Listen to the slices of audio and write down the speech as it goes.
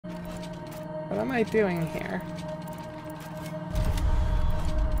What am I doing here?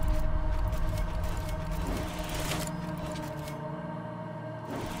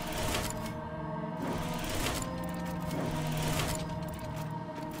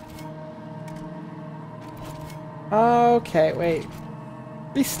 Okay, wait.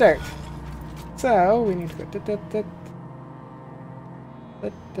 Restart. So, we need to go...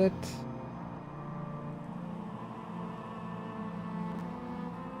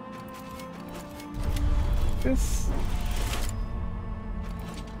 This...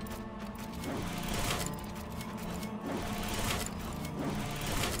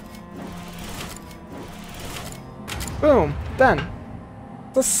 Boom! Done!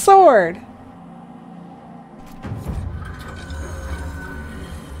 The sword!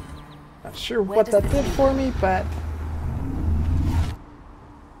 Not sure what that did for me, but...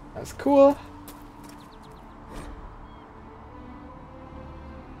 that was cool.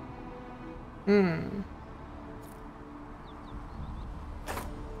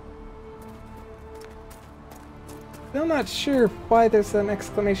 Still not sure why there's an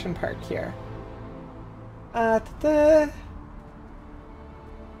exclamation mark here.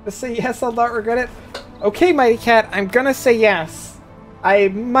 Just say yes, I'll not regret it. Okay, Mighty Cat, I'm gonna say yes. I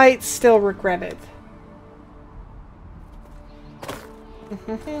might still regret it.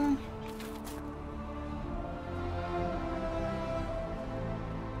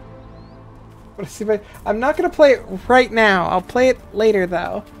 I'm not gonna play it right now. I'll play it later,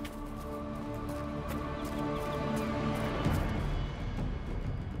 though.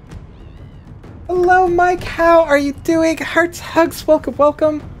 Hello, Mike. How are you doing? Hearts, hugs, welcome,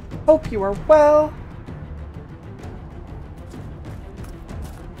 welcome. Hope you are well.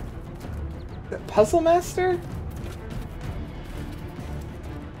 The Puzzle Master?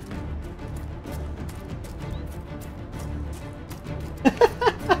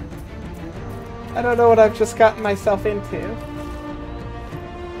 I don't know what I've just gotten myself into.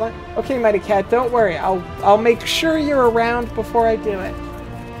 What? Okay, Mighty Cat, don't worry. I'll make sure you're around before I do it.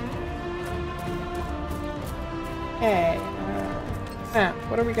 Hey,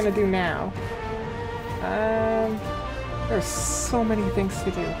 what are we gonna do now? There's so many things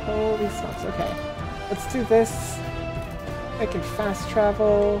to do. Holy smokes. Okay, let's do this. I can fast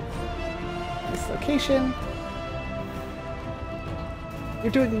travel. This location.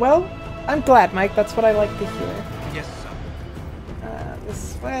 You're doing well? I'm glad, Mike. That's what I like to hear. Yes, sir.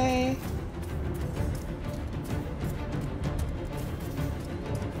 This way.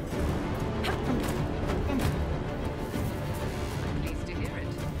 Pleased to hear it.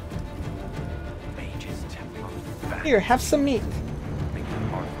 Mage's temper. Here, have some meat. Make it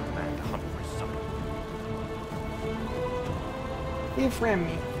hard for a man to hunt for supper. Give ram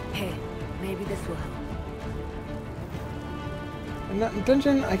meat. Hey, maybe this will help. I'm not in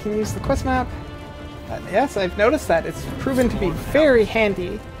dungeon. I can use the quest map. Yes, I've noticed that. It's proven to be very handy.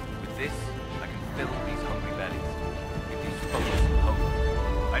 With this, I can fill these hungry bellies. Give these folks some hope.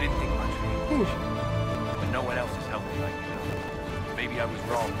 I didn't think much of you, but no one else has helped me like you know. Maybe I was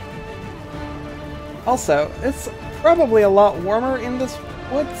wrong. Also, it's probably a lot warmer in this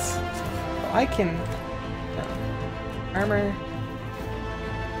woods. So I can... armor.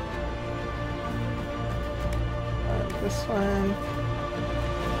 This one.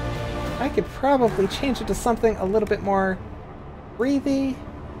 I could probably change it to something a little bit more breathy.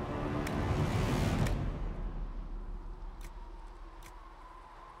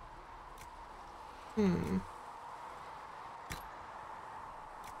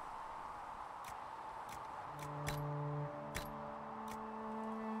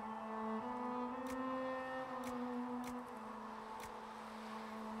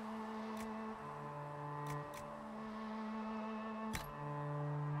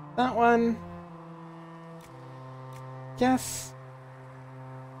 That one. Yes.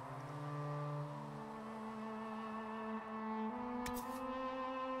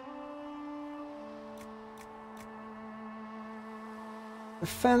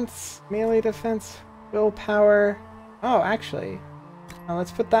 Defense, melee defense, willpower. Oh, actually.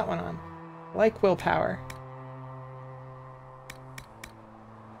 Let's put that one on. I like willpower.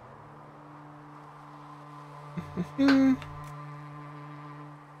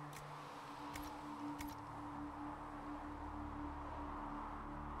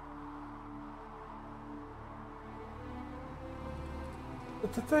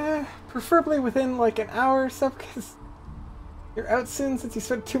 Preferably within like an hour or so, because you're out soon since you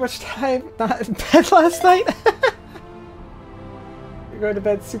spent too much time not in bed last night. You're going to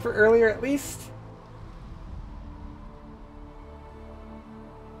bed super earlier at least.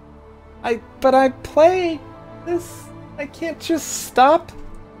 But I play this. I can't just stop.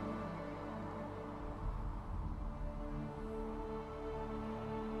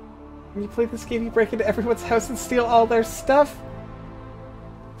 When you play this game, you break into everyone's house and steal all their stuff.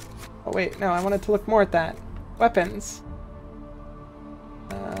 Oh wait, no, I wanted to look more at that. Weapons.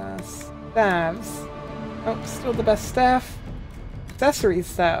 Staves. Oh, still the best staff.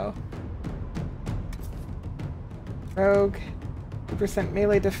 Accessories, though. Rogue. 2%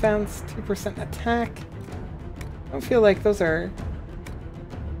 melee defense, 2% attack. I don't feel like those are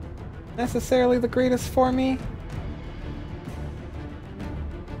necessarily the greatest for me.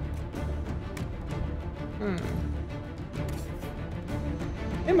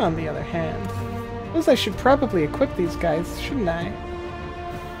 Him, on the other hand. Suppose I should probably equip these guys, shouldn't I?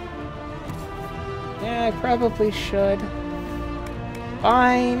 Yeah, I probably should.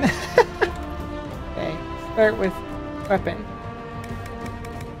 Fine. Okay, start with weapon.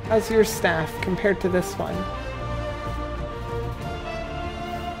 How's your staff compared to this one?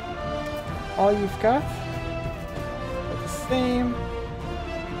 All you've got? They're the same.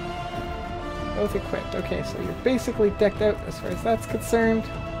 Both equipped. Okay, so you're basically decked out as far as that's concerned.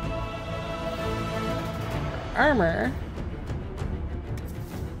 Armor.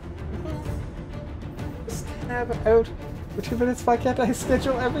 Just tab out for 2 minutes. Why can't I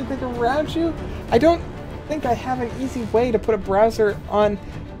schedule everything around you? I don't think I have an easy way to put a browser on.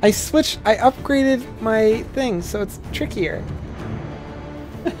 I upgraded my thing, so it's trickier.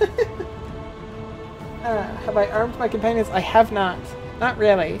 Have I armed my companions? I have not. Not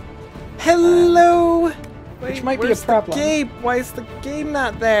really. Hello! Which might be a problem. The game? Why is the game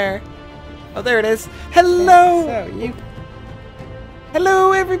not there? Oh, there it is. Hello! So, you...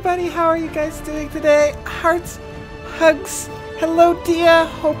 Hello, everybody! How are you guys doing today? Hearts, hugs. Hello, Dia!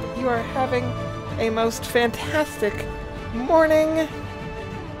 Hope you are having a most fantastic morning.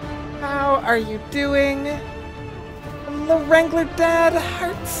 How are you doing? Hello, Wrangler Dad!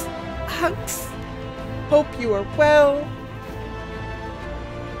 Hearts, hugs. Hope you are well.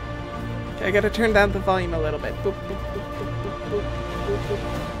 Okay, I gotta turn down the volume a little bit. Boop, boop, boop, boop, boop, boop, boop,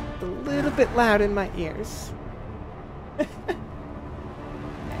 boop. A little bit loud in my ears. Okay,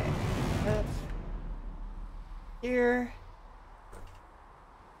 that's here.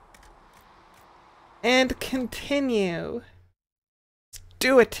 And continue. Let's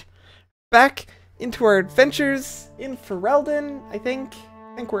do it. Back into our adventures in Ferelden, I think.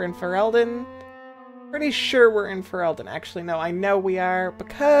 I think we're in Ferelden. Pretty sure we're in Ferelden. Actually, no, I know we are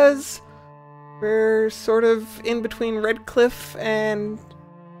because we're sort of in between Redcliffe and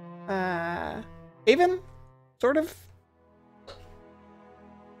Haven, sort of.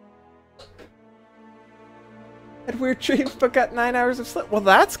 Had weird dreams, but got 9 hours of sleep. Well,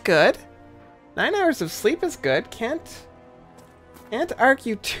 that's good. 9 hours of sleep is good. Can't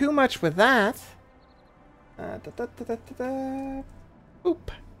argue too much with that.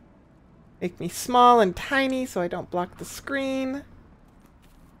 Oop. Make me small and tiny so I don't block the screen.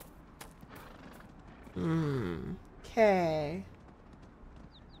 Okay.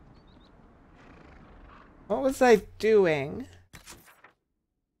 What was I doing?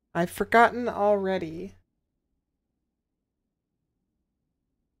 I've forgotten already.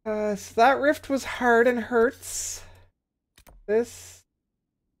 So that rift was hard and hurts. This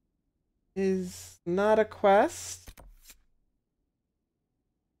is not a quest.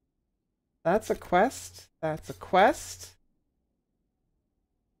 That's a quest. That's a quest.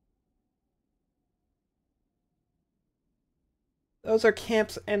 Those are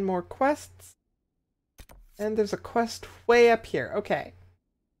camps and more quests. And there's a quest way up here. Okay.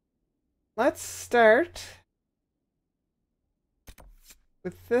 Let's start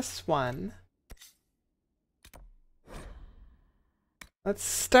with this one. Let's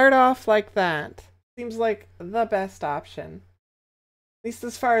start off like that. Seems like the best option. At least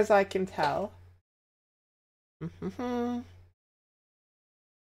as far as I can tell.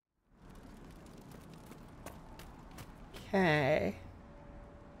 Okay.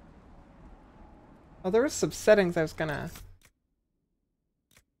 Oh, there were some settings I was gonna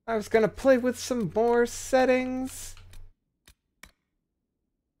play with some more settings.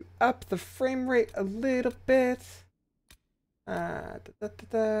 Up the frame rate a little bit. I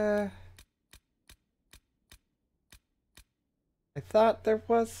thought there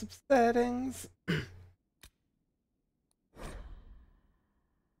was some settings.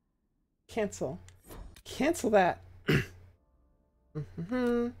 Cancel. Cancel that. We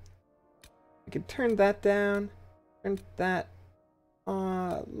can turn that down. Turn that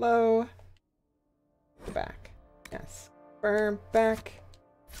low. Go back. Yes. Firm back.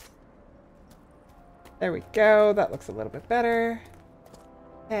 There we go. That looks a little bit better.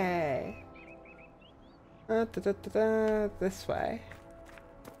 Hey. This way.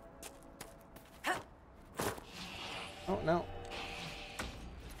 Oh no.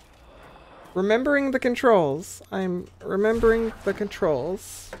 remembering the controls. I'm remembering the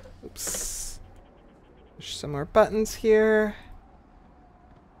controls. Oops. There's some more buttons here.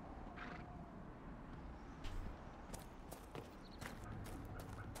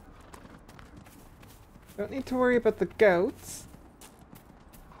 Don't need to worry about the goats.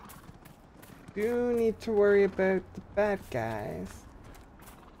 Do need to worry about the bad guys.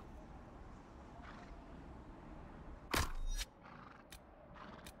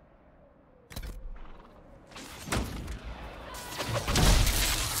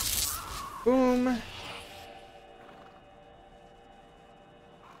 Boom.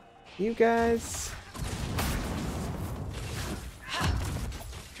 You guys.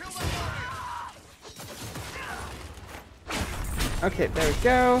 Okay, there we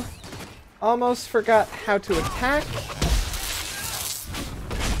go. Almost forgot how to attack.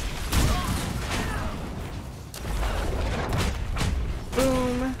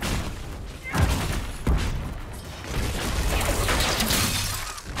 Boom.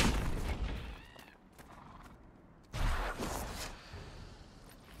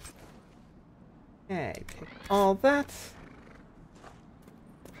 Okay, take all that.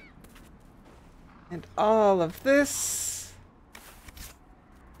 And all of this.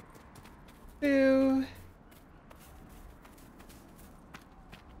 Two.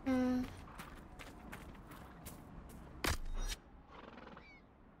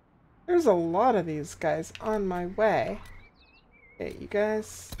 There's a lot of these guys on my way. Okay, you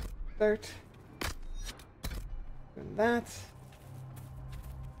guys start doing that.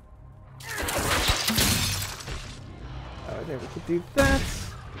 Oh, there we could do that.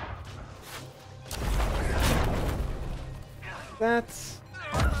 That.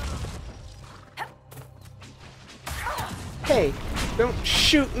 Hey, don't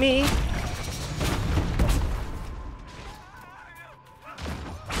shoot me!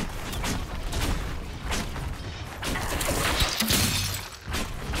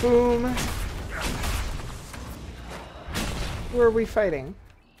 Boom. Who are we fighting?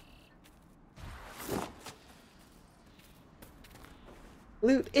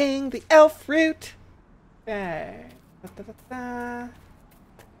 Looting the elf root! Okay. There's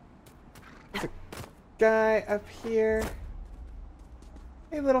a guy up here.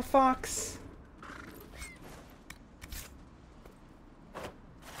 Hey, little fox.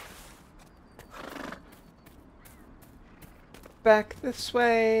 Back this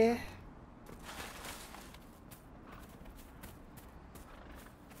way.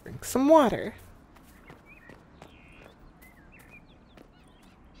 Drink some water.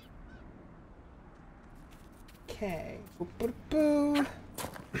 Okay. Boo boo boo.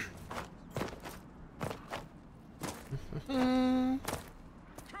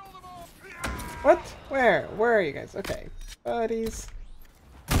 What? Where? Where are you guys? Okay. Buddies.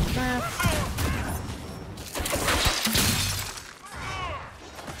 That.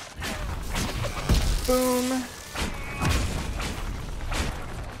 Boom.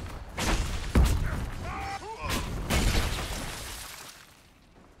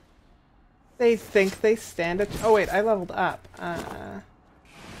 They think they stand a oh wait, I leveled up.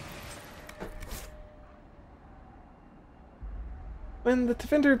 When the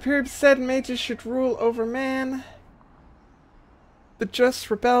defender appeared, said mages should rule over man. The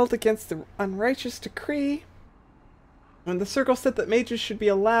just rebelled against the unrighteous decree. When the circle said that mages should be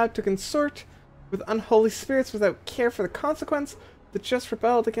allowed to consort with unholy spirits without care for the consequence, the just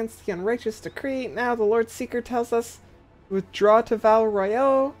rebelled against the unrighteous decree. Now the Lord Seeker tells us to withdraw to Val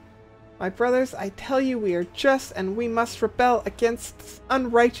Royale. My brothers, I tell you we are just and we must rebel against this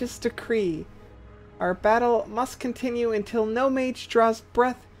unrighteous decree. Our battle must continue until no mage draws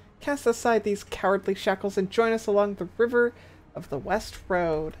breath. Cast aside these cowardly shackles and join us along the river of the West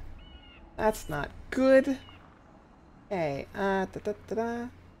Road. That's not good. Okay,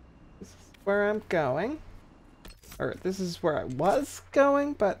 This is where I'm going. Or this is where I was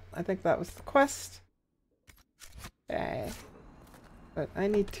going, but I think that was the quest. Okay. But I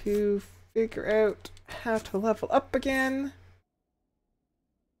need to figure out how to level up again.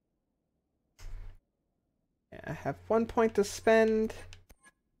 Yeah, I have 1 point to spend.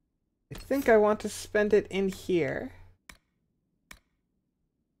 I think I want to spend it in here.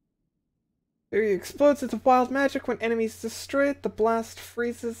 It explodes into wild magic when enemies destroy it. The blast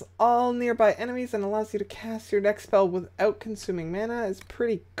freezes all nearby enemies and allows you to cast your next spell without consuming mana. Is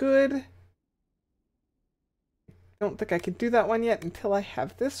pretty good. Don't think I can do that one yet until I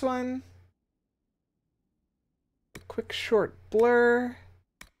have this one. A quick short blur.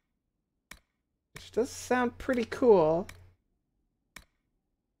 Which does sound pretty cool.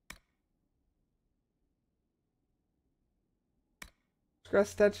 Grass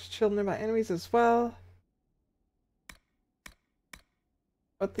statues, children by enemies as well.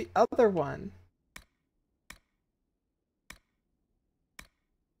 But the other one.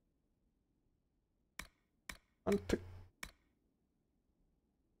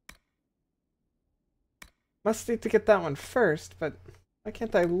 Must need to get that one first, but why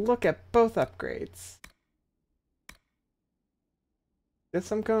can't I look at both upgrades?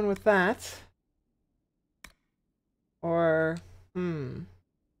 Guess I'm going with that. Or,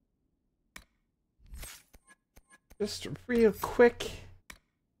 just real quick.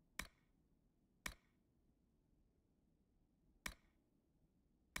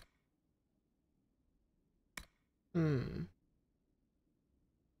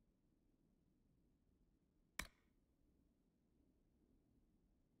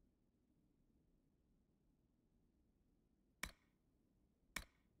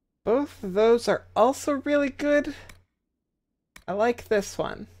 Both of those are also really good. I like this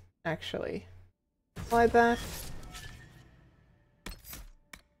one, actually. Apply that.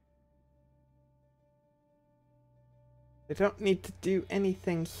 I don't need to do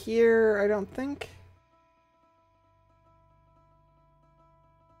anything here, I don't think.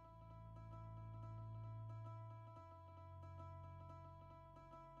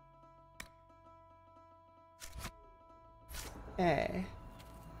 Okay.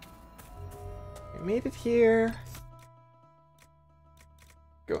 We made it here.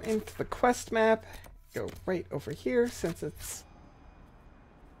 Go into the quest map. Go right over here since it's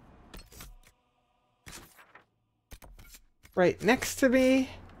right next to me.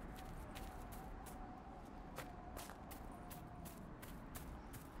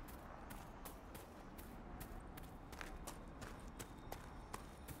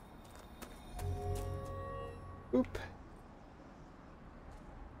 Oop.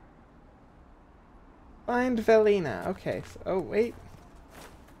 Find Velina. Okay. So, oh, wait.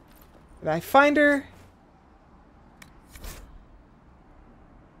 Did I find her?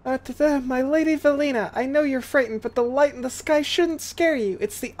 My Lady Velina, I know you're frightened, but the light in the sky shouldn't scare you.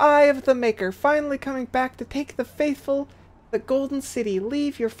 It's the eye of the Maker, finally coming back to take the faithful to the Golden City.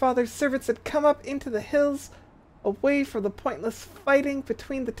 Leave your father's servants and come up into the hills, away from the pointless fighting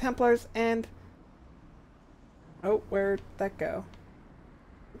between the Templars and... Oh, where'd that go?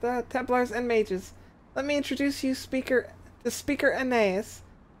 The Templars and mages. Let me introduce you to Speaker Aeneas.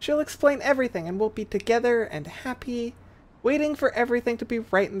 She'll explain everything and we'll be together and happy, waiting for everything to be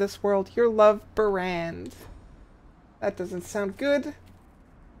right in this world. Your love, Barand. That doesn't sound good.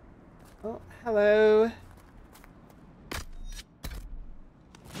 Oh, hello.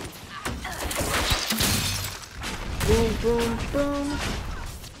 Boom, boom, boom.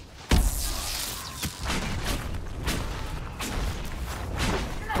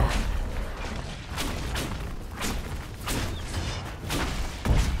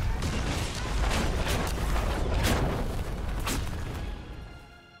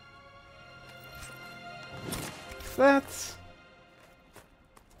 That's...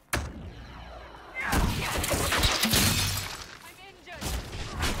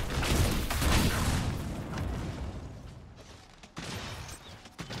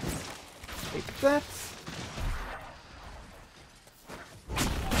 Take that.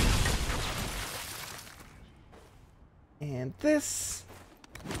 And this.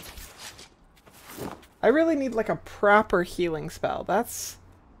 I really need like a proper healing spell. That's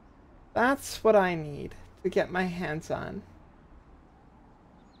what I need to get my hands on.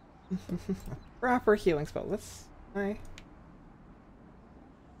 Proper healing spell. Let's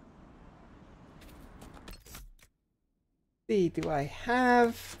see, do I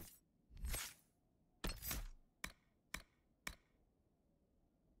have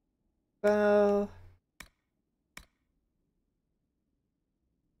spell?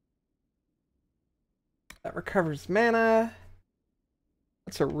 That recovers mana.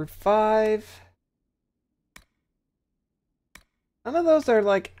 That's a revive. None of those are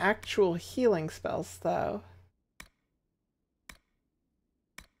like actual healing spells, though.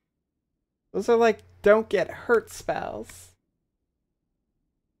 Those are like don't get hurt spells.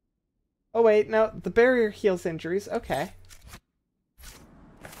 Oh wait, no, the barrier heals injuries. Okay.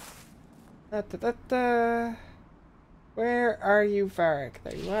 Where are you, Varric?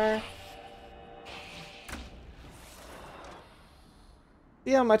 There you are.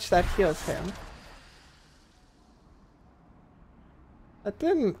 See how much that heals him. That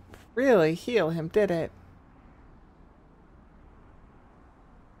didn't really heal him, did it?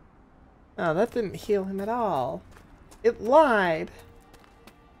 No, that didn't heal him at all. It lied.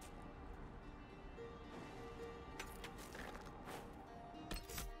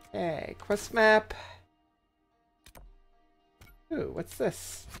 Okay, quest map. Ooh, what's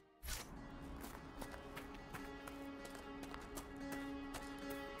this?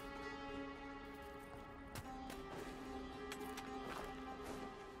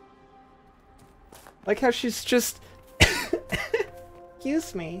 Like how she's just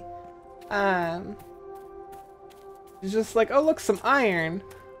excuse me. She's just like, oh look, some iron.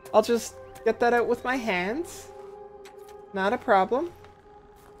 I'll just get that out with my hands. Not a problem.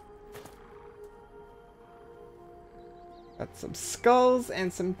 Got some skulls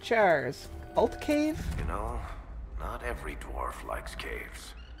and some jars. Alt cave? You know, not every dwarf likes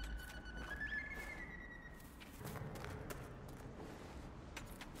caves.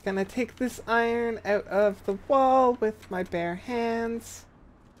 Gonna take this iron out of the wall with my bare hands.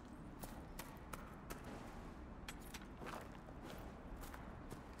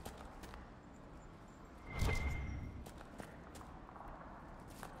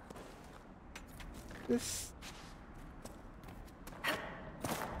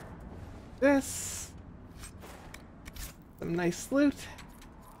 This. Some nice loot.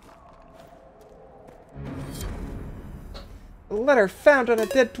 A letter found on a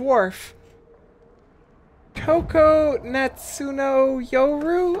dead dwarf. Toko Natsuno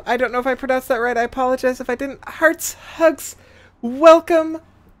Yoru? I don't know if I pronounced that right. I apologize if I didn't. Hearts, hugs, welcome.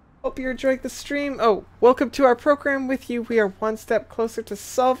 Hope you're enjoying the stream. Oh, welcome to our program. With you, we are one step closer to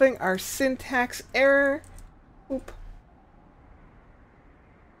solving our syntax error. Oop.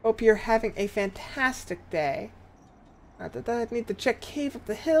 Hope you're having a fantastic day. I need to check cave up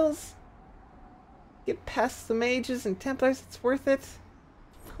the hills. Get past the mages and Templars, it's worth it.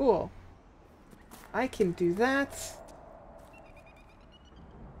 Cool. I can do that.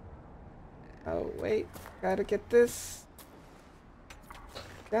 Oh, wait. Gotta get this.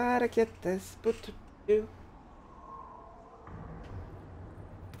 Gotta get this. Boo-doo-doo.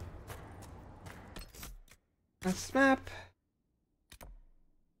 Nice map.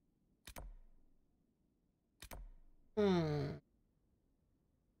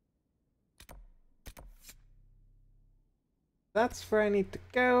 That's where I need to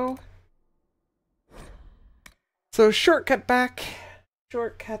go. So shortcut back.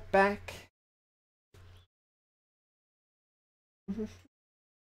 Shortcut back.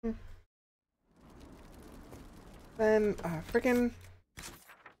 Then, friggin'...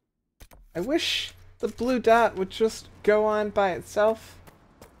 I wish the blue dot would just go on by itself.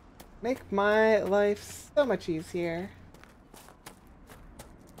 Make my life so much easier.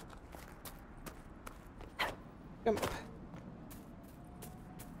 Jump.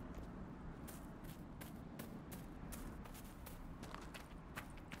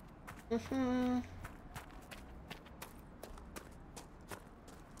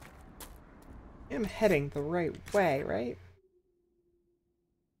 I'm heading the right way, right?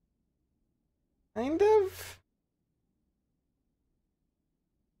 Kind of?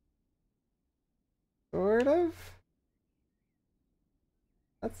 Sort of?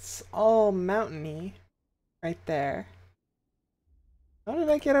 That's all mountainy right there. How did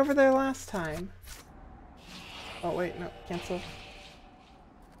I get over there last time? Oh wait, no, cancel.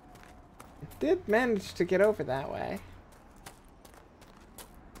 I did manage to get over that way.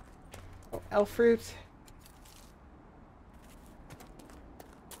 Oh, elf fruit.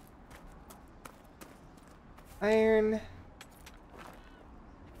 Iron.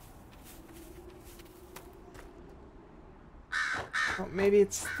 Oh, maybe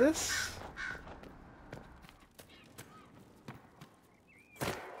it's this?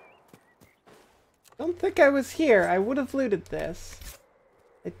 Don't think I was here. I would have looted this.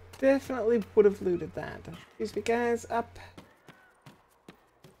 I definitely would have looted that. Excuse me, guys. Up.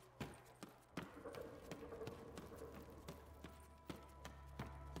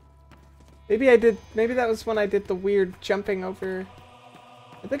 Maybe I did. Maybe that was when I did the weird jumping over.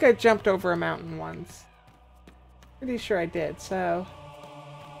 I think I jumped over a mountain once. Pretty sure I did, so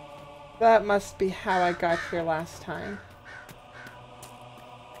that must be how I got here last time.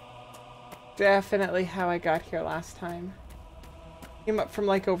 Definitely how I got here last time. Came up from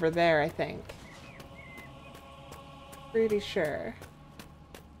like over there, I think. Pretty sure.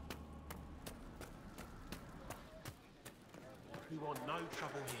 We want no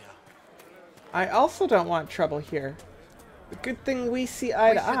trouble here. I also don't want trouble here. The good thing we see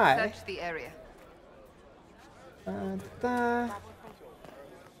eye to eye. Search the area. I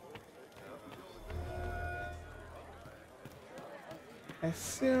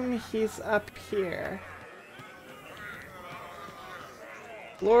assume he's up here.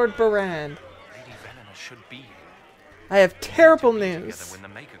 Lord Barand. Lady Venena should be here. I have terrible news. When the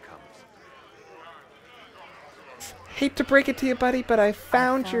Maker comes. Hate to break it to you, buddy, but I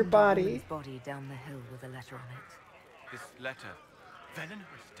found your body. Body down the hill with a letter on it. This letter. Velena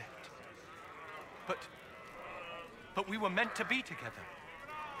is dead. But we were meant to be together.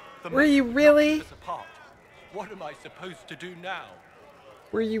 Were you really? Us apart. What am I supposed to do now?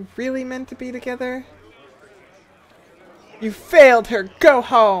 Were you really meant to be together? You failed her! Go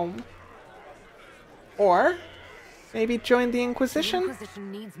home! Or maybe join the Inquisition? The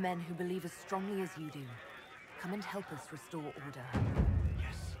Inquisition needs men who believe as strongly as you do. Come and help us restore order.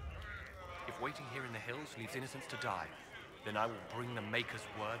 Yes. If waiting here in the hills leaves innocents to die, then I will bring the Maker's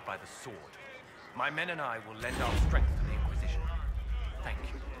word by the sword. My men and I will lend our strength to the Inquisition. Thank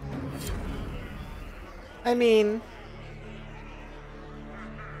you. I mean...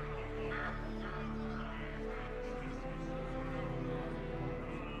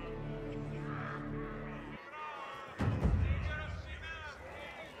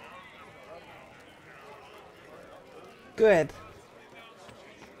 Good.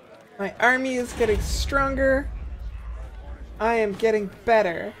 My army is getting stronger. I am getting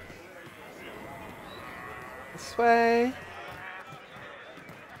better. This way.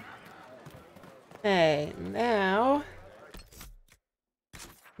 Hey, now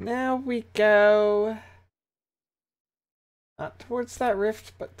we go not towards that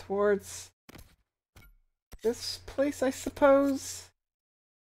rift, but towards this place, I suppose.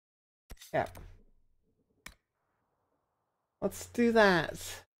 Yep. Let's do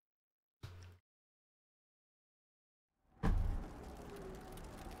that.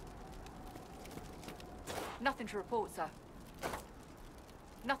 Nothing to report, sir.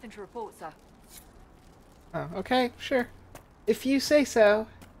 Nothing to report, sir. Oh, okay, sure. If you say so,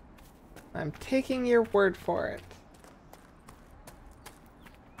 I'm taking your word for it.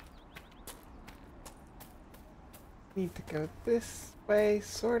 Need to go this way,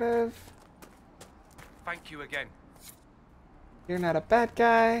 sort of. Thank you again. You're not a bad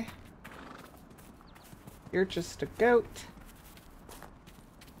guy. You're just a goat.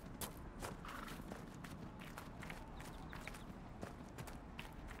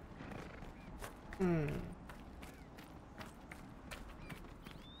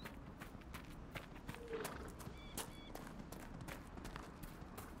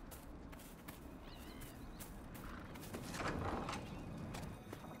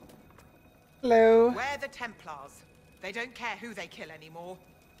 Hello. Where the Templars? They don't care who they kill anymore.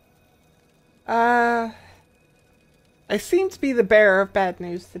 I seem to be the bearer of bad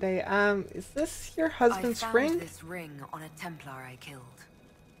news today. Is this your husband's I ring? found this ring on a Templar I killed.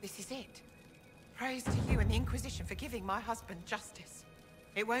 This is it. Praise to you and the Inquisition for giving my husband justice.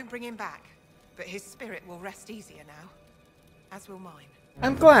 It won't bring him back, but his spirit will rest easier now. As will mine.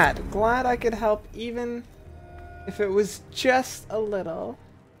 I'm glad. Glad I could help, even if it was just a little.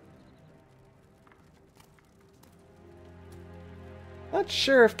 Not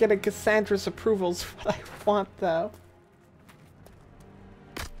sure if getting Cassandra's approval is what I want, though.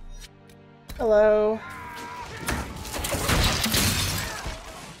 Hello.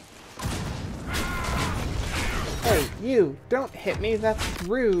 Hey, you! Don't hit me, that's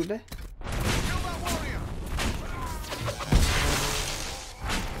rude.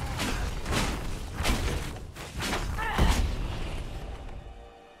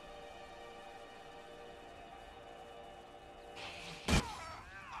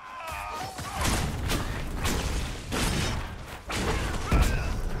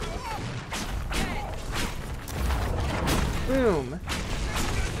 Boom.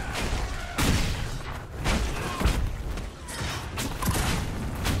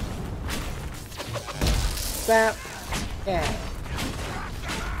 Zap. Yeah.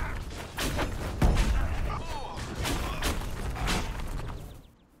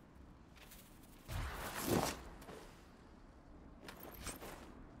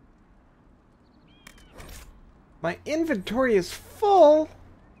 My inventory is full?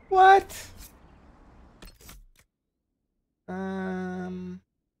 What?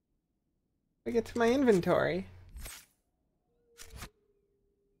 I get to my inventory.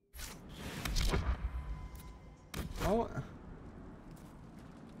 Oh.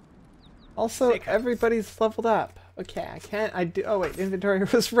 Also, everybody's leveled up. Okay, I can't. Oh wait, inventory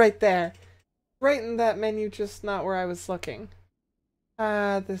was right there, right in that menu, just not where I was looking.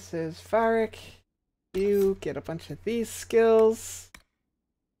 This is Varric. You get a bunch of these skills.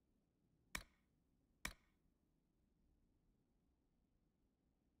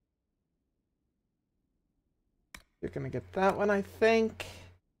 You're gonna get that one, I think.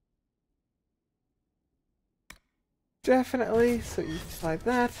 Definitely, so you apply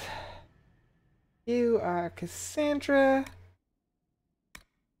that. You are Cassandra.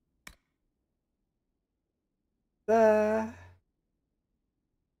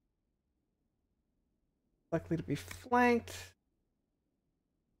 likely to be flanked.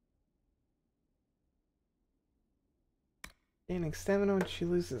 Gaining stamina when she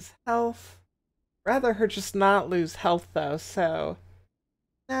loses health. Rather her just not lose health though, so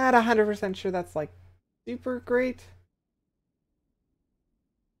not 100% sure that's like super great.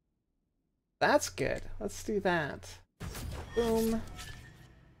 That's good. Let's do that. Boom.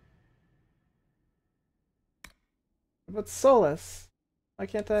 What about Solus? Why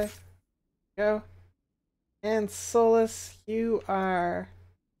can't I go? And Solus, you are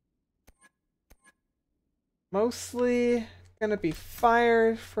mostly gonna be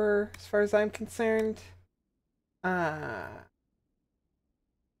fire for as far as I'm concerned.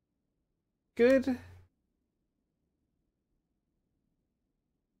 Good.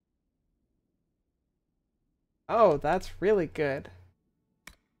 Oh, that's really good.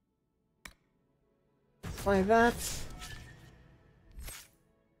 Apply that.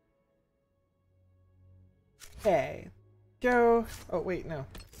 Okay. Go. Oh, wait, no.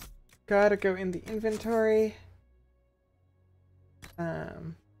 Gotta go in the inventory.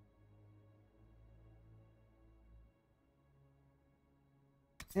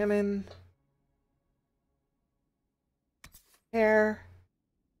 Salmon. Hair.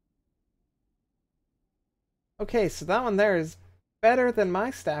 Okay, so that one there is better than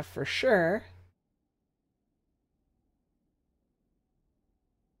my staff for sure.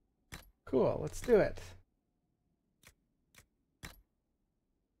 Cool, let's do it.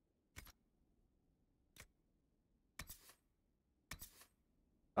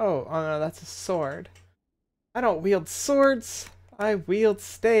 Oh no, that's a sword. I don't wield swords, I wield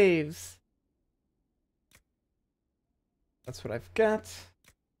staves. That's what I've got.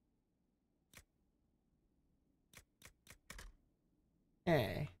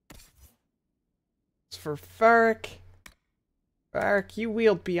 Okay. It's for Varric. Varric, you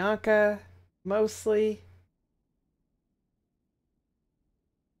wield Bianca, mostly.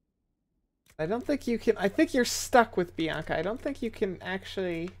 I don't think you can... I think you're stuck with Bianca. I don't think you can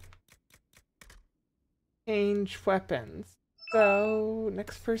actually change weapons. So,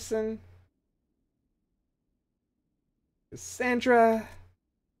 next person is Sandra.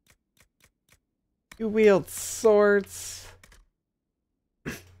 You wield swords.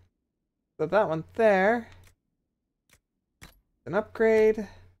 So that one there. An upgrade.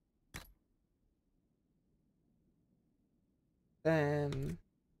 Then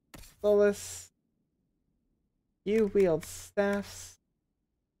Solus. You wield staffs.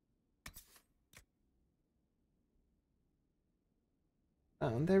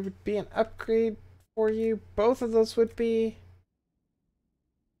 There would be an upgrade for you. Both of those would be.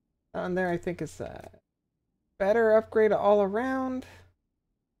 And there I think is a better upgrade all around.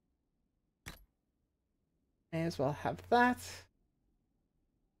 May as well have that.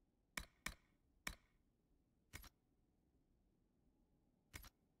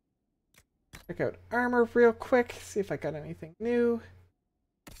 Check out armor real quick, see if I got anything new.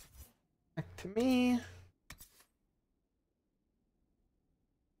 Back to me.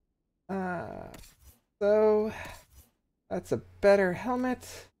 So that's a better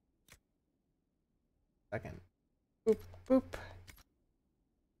helmet. Second. Boop, boop.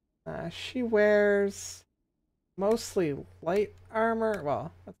 She wears mostly light armor.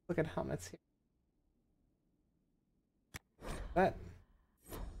 Well, let's look at helmets here. That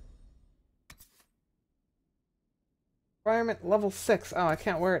requirement level 6. Oh, I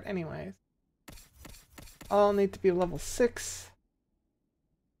can't wear it anyways. I'll need to be level 6.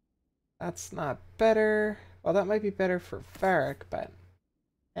 That's not better. Well, that might be better for Varric, but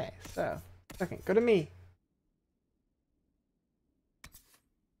hey, so second, go to me.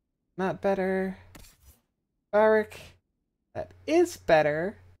 Not better. Varric. That is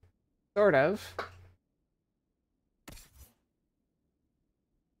better. Sort of.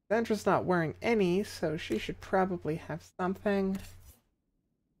 Sandra's not wearing any, so she should probably have something.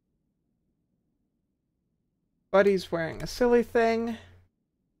 Buddy's wearing a silly thing.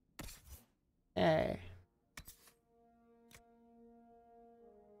 Hey.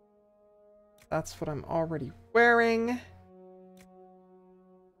 That's what I'm already wearing.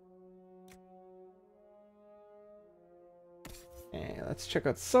 Okay, let's check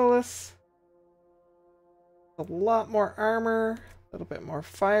out Solus. A lot more armor, a little bit more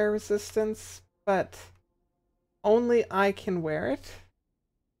fire resistance, but only I can wear it.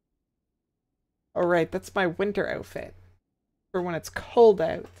 Oh right, that's my winter outfit for when it's cold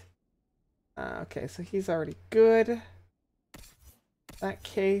out. Okay, so he's already good. In that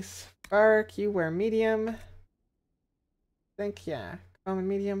case, Varric, you wear medium. I think, yeah, common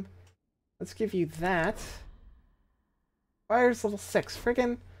medium. Let's give you that. Fire's level 6.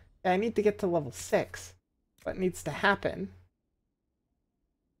 Friggin', yeah, I need to get to level 6. what needs to happen.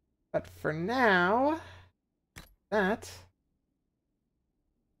 But for now, that...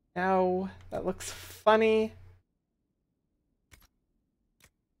 No, that looks funny.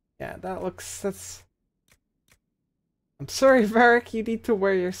 Yeah, that looks... that's... I'm sorry, Varric, you need to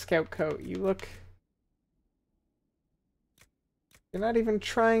wear your scout coat. You look... You're not even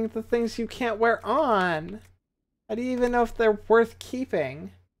trying the things you can't wear on. How do you even know if they're worth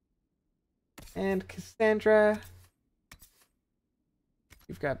keeping? And Cassandra...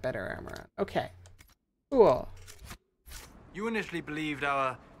 You've got better armor on. Okay. Cool. You initially believed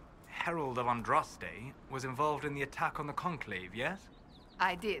our Herald of Andraste was involved in the attack on the Conclave, yes?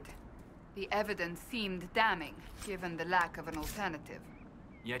 I did. The evidence seemed damning, given the lack of an alternative.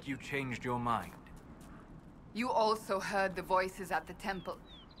 Yet you changed your mind. You also heard the voices at the temple.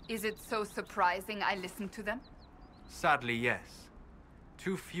 Is it so surprising I listened to them? Sadly, yes.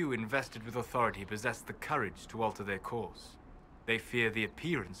 Too few invested with authority possess the courage to alter their course. They fear the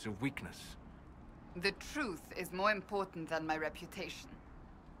appearance of weakness. The truth is more important than my reputation.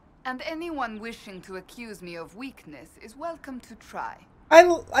 And anyone wishing to accuse me of weakness is welcome to try.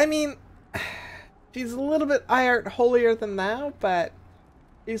 I mean, she's a little bit Iart holier than thou, but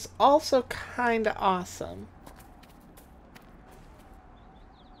she's also kinda awesome.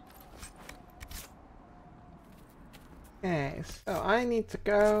 Okay, so I need to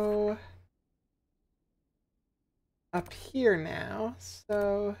go up here now,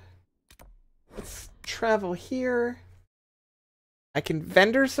 so let's travel here. I can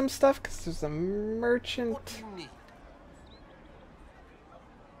vendor some stuff because there's a merchant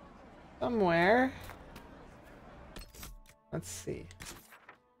somewhere. Let's see.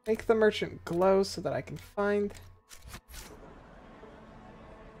 Make the merchant glow so that I can find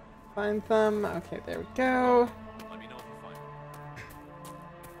them. Okay, there we go. Let me know if you find it.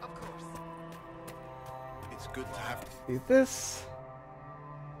 Of course. It's good to have. Do this.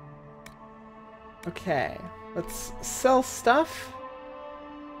 Okay, let's sell stuff.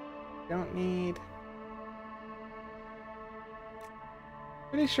 Don't need...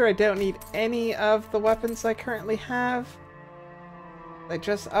 Pretty sure I don't need any of the weapons I currently have. I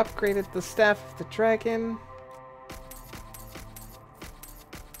just upgraded the Staff of the Dragon.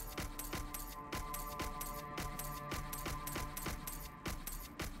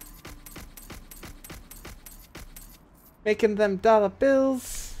 Making them dollar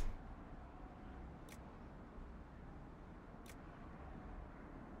bills.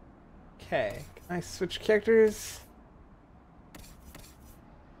 Okay, can I switch characters?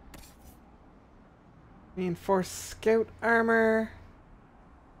 Reinforced scout armor.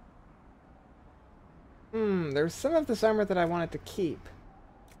 There's some of this armor that I wanted to keep.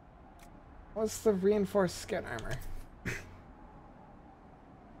 What's the reinforced scout armor?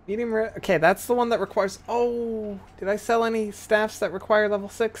 Medium rare. Okay, that's the one that requires... Oh, did I sell any staffs that require level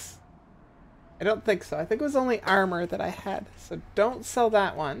 6? I don't think so. I think it was only armor that I had. So don't sell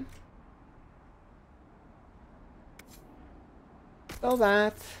that one. Sell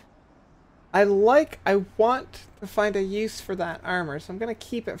that. I want to find a use for that armor, so I'm going to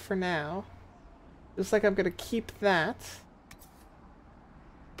keep it for now. Just like I'm going to keep that.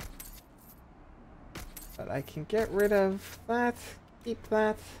 But I can get rid of that. Keep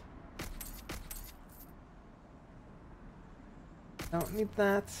that. Don't need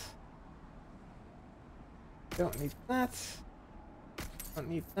that. Don't need that. Don't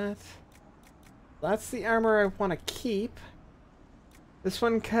need that. That's the armor I want to keep. This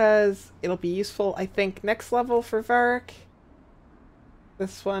one because it'll be useful, I think, next level for Varric.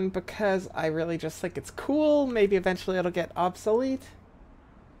 This one because I really just think it's cool. Maybe eventually it'll get obsolete.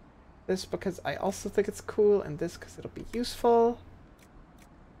 This because I also think it's cool, and this because it'll be useful.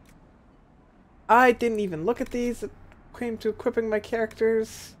 I didn't even look at these. It came to equipping my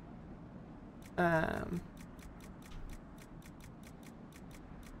characters. Don't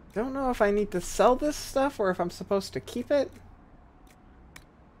know if I need to sell this stuff or if I'm supposed to keep it.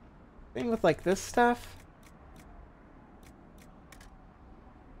 Same with like this stuff.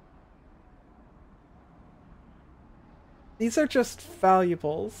 These are just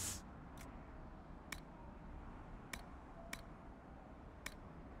valuables.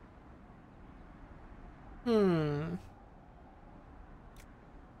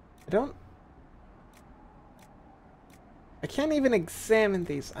 I can't even examine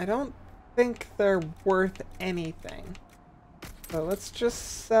these. I don't think they're worth anything. So let's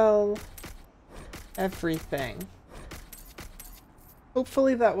just sell everything.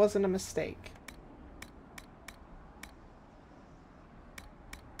 Hopefully that wasn't a mistake.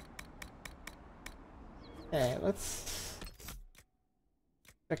 Okay, let's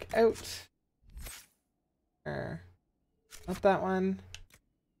check out Not that one.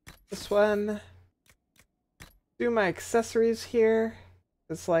 This one. Do my accessories here.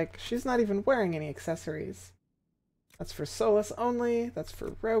 It's like, she's not even wearing any accessories. That's for Solus only. That's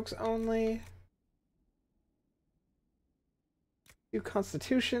for Rogues only. 2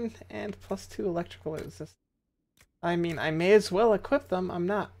 Constitution and +2 electrical resistance. I mean, I may as well equip them. I'm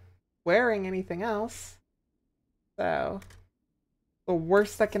not wearing anything else. So, the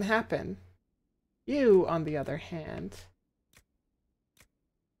worst that can happen. You, on the other hand.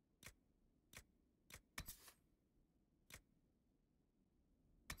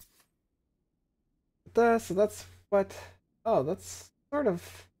 So that's what... Oh, that's sort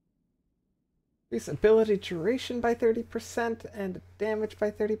of... Increase ability duration by 30% and damage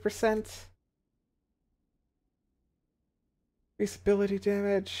by 30%. Increase ability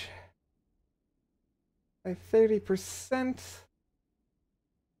damage by 30%.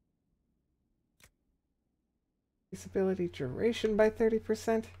 Increase ability duration by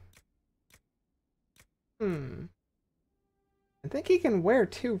 30%. I think he can wear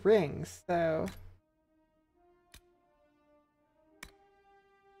 2 rings, so...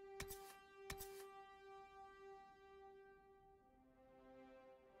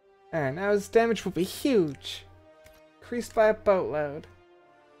 Alright, now his damage will be huge. Increased by a boatload.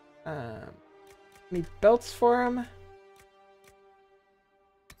 Any belts for him?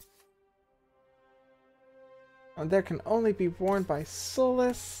 Oh, there can only be worn by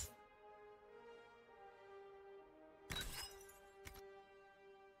Solus.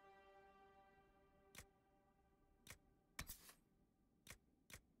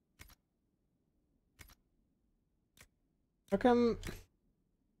 How come...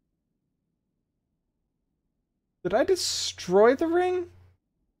 Did I destroy the ring?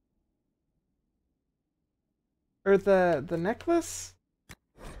 Or the necklace?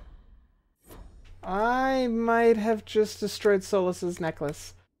 I might have just destroyed Solus's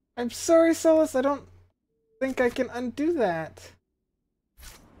necklace. I'm sorry, Solus, I don't think I can undo that.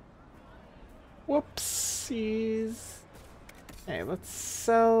 Whoopsies. Okay, let's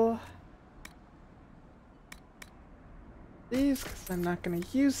sell these, because I'm not going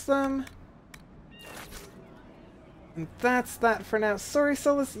to use them. And that's that for now. Sorry,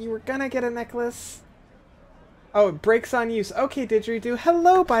 Solus, you were gonna get a necklace. Oh, it breaks on use. Okay, didgeridoo.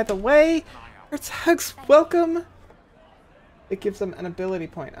 Hello, by the way. It's Hugs. Welcome. It gives them an ability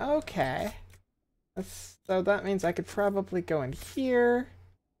point. Okay. So that means I could probably go in here.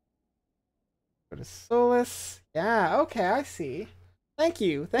 Go to Solus. Yeah, okay, I see. Thank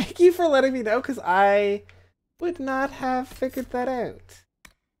you. Thank you for letting me know, because I would not have figured that out.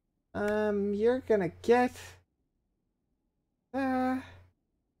 You're gonna get...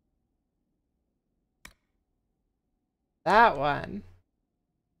 that one.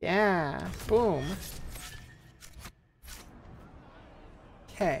 Yeah, boom.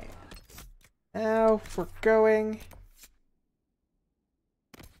 Okay. Now we're going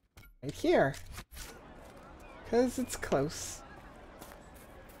right here. Because it's close.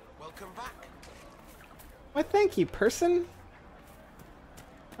 Welcome back. Why, thank you, person.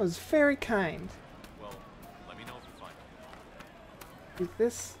 That was very kind. Well, let me know if you find it. Do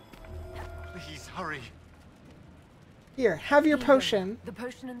this. Please, hurry. Here, have your potion. The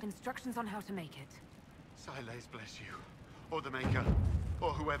potion and instructions on how to make it. Silas bless you. Or the Maker.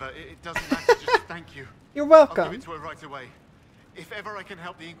 Or whoever. It doesn't matter. Just thank you. You're I'll welcome. give it to her right away. If ever I can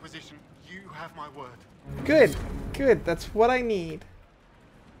help the Inquisition, you have my word. Good. Good. That's what I need.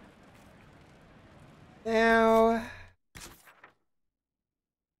 Now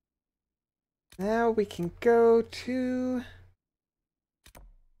we can go to...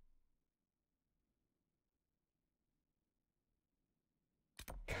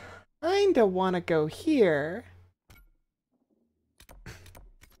 Kinda wanna go here.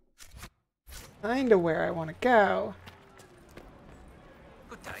 Kinda where I wanna go.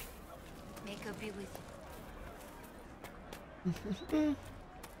 Good day. May God be with No, they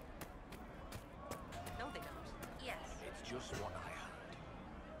don't. you. Yes. It's just what I heard.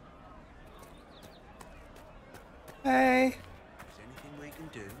 Hey. If there's anything we can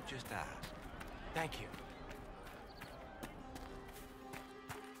do, just ask. Thank you.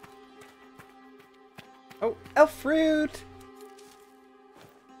 Oh, elf fruit!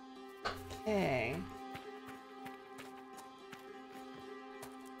 Okay.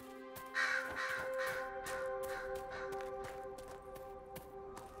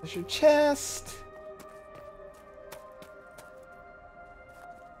 There's your chest.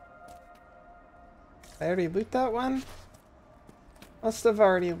 Did I already loot that one? Must have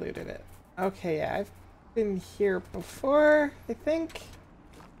already looted it. Okay, yeah, I've been here before, I think.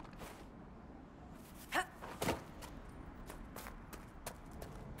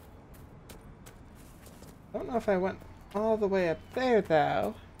 know if I went all the way up there,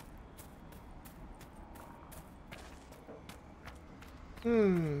 though.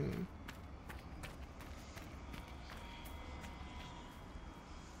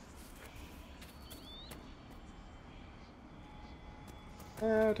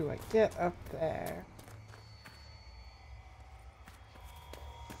 How do I get up there?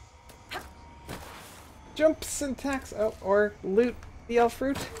 Jump, Syntax! Oh, or loot the elf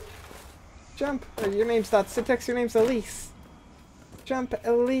fruit. Jump! Or your name's not Syntax, your name's Elise. Jump,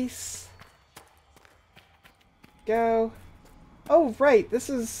 Elise. Go. Oh, right, this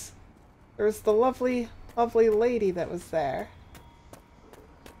is... There was the lovely, lovely lady that was there.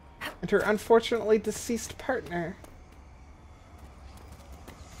 And her unfortunately deceased partner.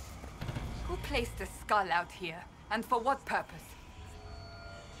 Who placed a skull out here? And for what purpose?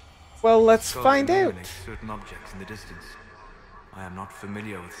 Well, let's Skulls find out. illuminate certain objects in the distance. I am not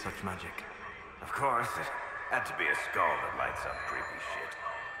familiar with such magic. Of course, it had to be a skull that lights up creepy shit.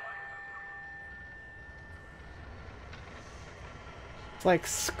 It's like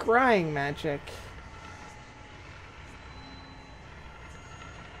scrying magic.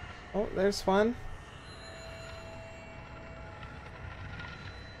 Oh, there's one.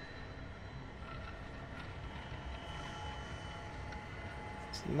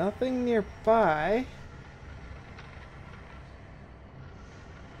 There's nothing nearby.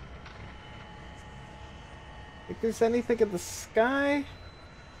 Think there's anything in the sky?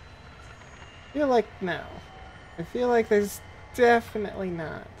 I feel like no. I feel like there's definitely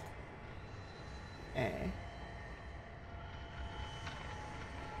not. Eh.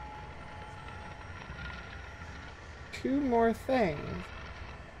 Two more things.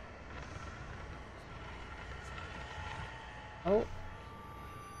 Oh.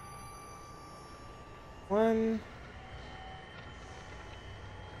 One.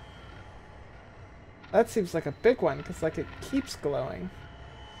 That seems like a big one, because like it keeps glowing.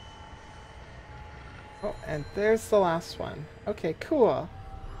 Oh, and there's the last one. Okay, cool.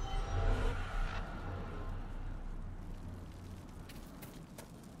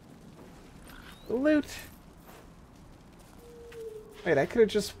 Loot. Wait, I could have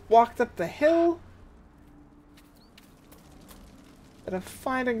just walked up the hill? Instead of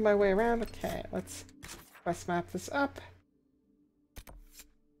finding my way around. Okay, let's quest map this up.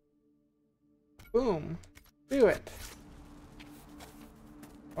 Boom. Do it.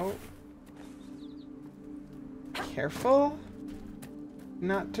 Oh. Careful.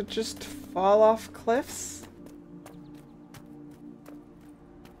 Not to just fall off cliffs.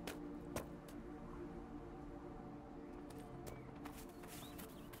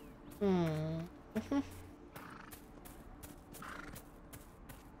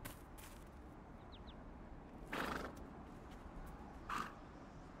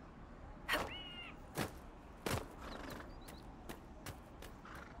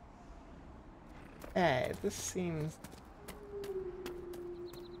 Hey, this seems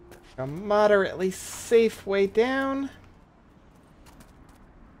a moderately safe way down.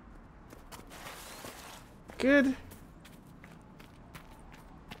 Good.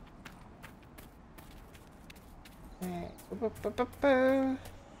 Hey.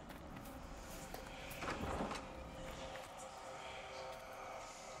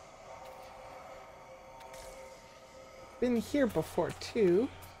 Been here before too.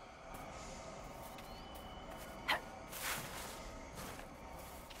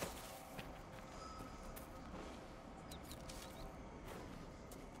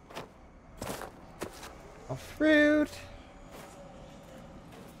 A fruit.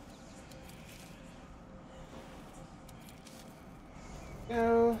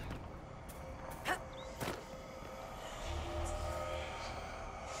 Go.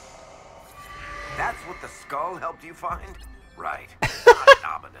 That's what the skull helped you find? Right. Not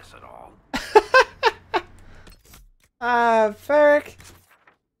ominous at all. Varric.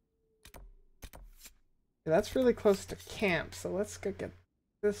 That's really close to camp, so let's go get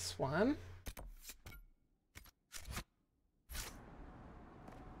this one.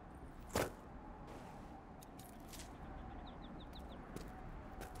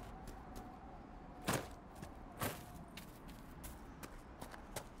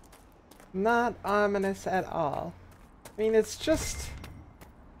 Not ominous at all. I mean, it's just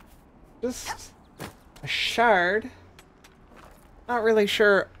a shard. Not really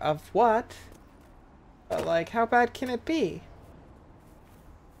sure of what, but like, how bad can it be?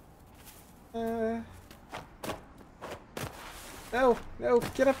 No, no,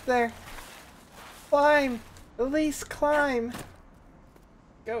 get up there. Climb! Elise, climb!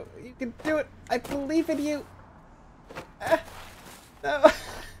 Go, you can do it! I believe in you! No!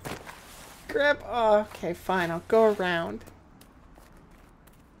 grab... Oh, okay, fine. I'll go around.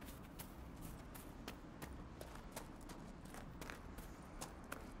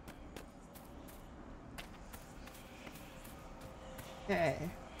 Okay.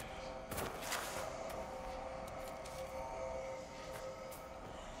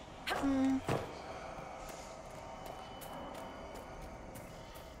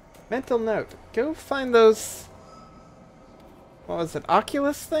 Mental note. Go find those... What was it?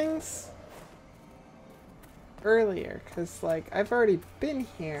 Oculus things? Earlier, because, like, I've already been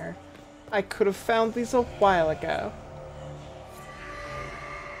here. I could have found these a while ago.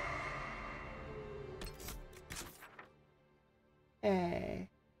 Hey.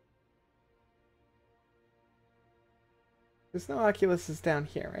 There's no Oculuses down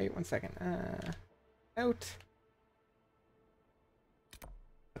here, right? One second. Out.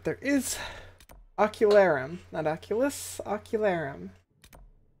 But there is Ocularum. Not Oculus, Ocularum.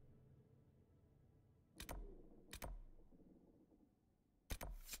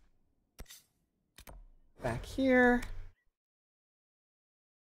 Back here.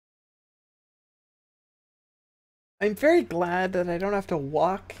 I'm very glad that I don't have to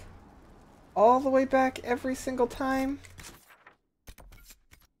walk all the way back every single time.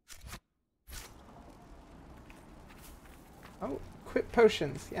 Oh, quit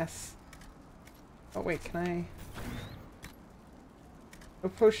potions, yes. Oh wait, can I... No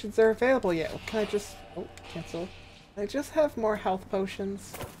potions are available yet. Can I just... Oh, cancel. Can I just have more health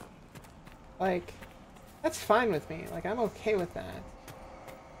potions? Like, that's fine with me. Like, I'm okay with that.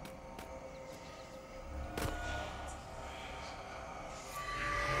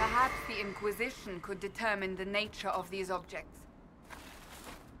 Perhaps the Inquisition could determine the nature of these objects.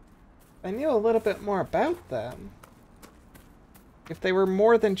 I knew a little bit more about them. If they were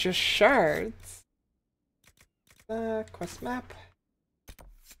more than just shards. Quest map.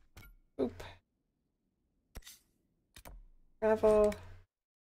 Oop. Travel.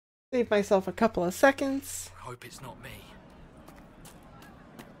 Save myself a couple of seconds. Hope it's not me.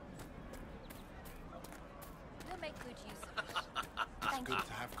 We'll make good use of it. Thank you. Good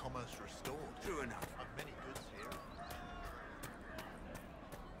to have commerce restored. True enough. I've many goods here.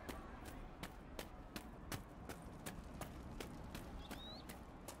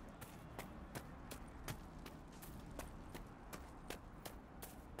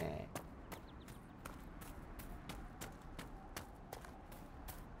 Okay.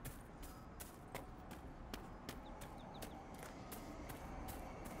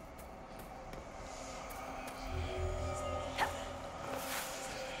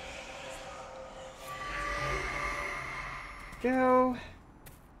 Go.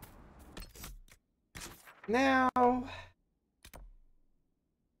 Now.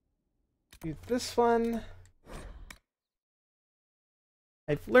 Do this one.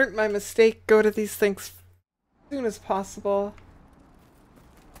 I've learnt my mistake. Go to these things as soon as possible.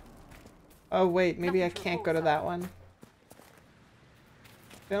 Oh wait, maybe I can't go to that one.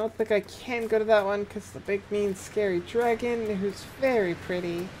 I don't think I can go to that one because the big mean scary dragon, who's very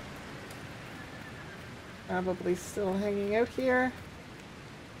pretty, probably still hanging out here.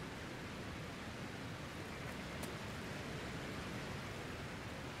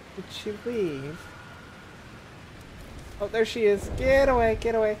 Did she leave? Oh, there she is. Get away,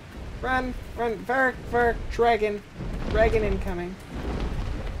 get away. Run, run. Vark, Vark, dragon. Dragon incoming.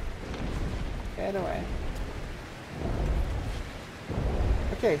 Get away.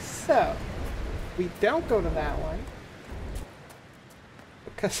 Okay, so we don't go to that one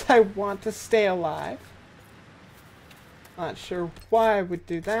because I want to stay alive. Not sure why I would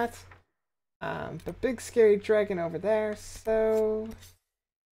do that. The big scary dragon over there, so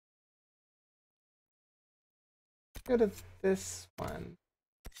go to this one.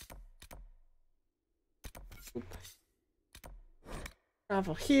 Oop.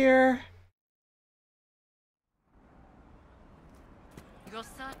 Travel here. You're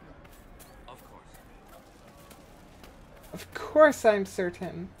certain? Of course. Of course I'm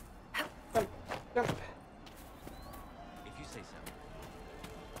certain. Jump, jump. If you say so.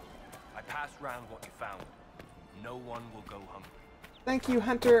 I passed round what you found. No one will go hungry. Thank you,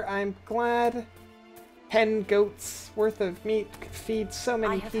 Hunter. I'm glad 10 goats worth of meat could feed so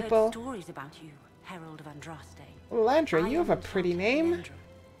many I have people. heard stories about you, Herald of Andraste. Well, Landra, you have a am pretty Count name. Landra.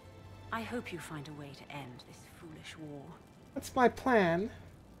 I hope you find a way to end this foolish war. What's my plan?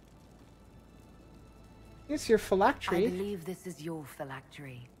 Here's your phylactery. I believe this is your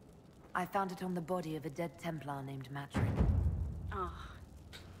phylactery. I found it on the body of a dead Templar named Matrin. Ah,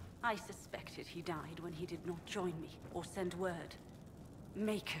 I suspected he died when he did not join me or send word.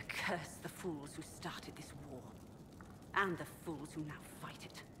 Maker curse the fools who started this war, and the fools who now fight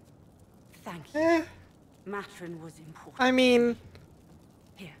it. Thank you. Matron was important. I mean...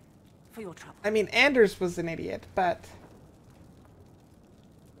 Here, for your trouble. I mean, Anders was an idiot, but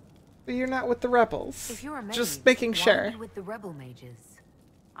you're not with the rebels. If you're a mage, just making sure. why are you with the rebel mages?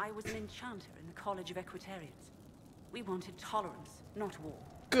 I was an enchanter in the College of Equitarians. We wanted tolerance, not war.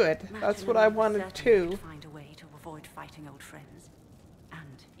 Good. That's what I wanted too. Find a way to avoid fighting old friends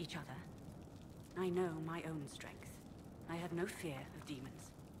and each other. I know my own strength. I have no fear of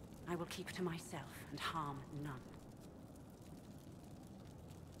demons. I will keep to myself and harm none.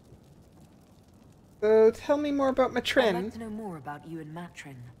 So tell me more about Matrin. I'd like to know more about you and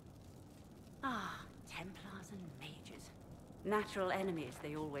Matrin. Ah, Templars and mages. Natural enemies,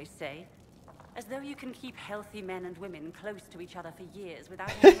 they always say. As though you can keep healthy men and women close to each other for years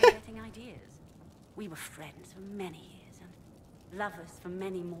without anyone getting ideas. We were friends for many years, and lovers for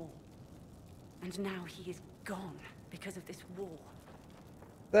many more. And now he is gone because of this war.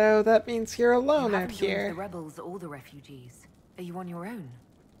 So that means you're alone out You haven't here. joined the rebels or the refugees. Are you on your own?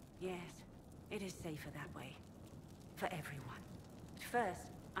 Yes, it is safer that way. For everyone. At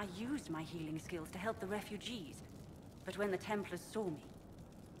first, I used my healing skills to help the refugees. But when the Templars saw me,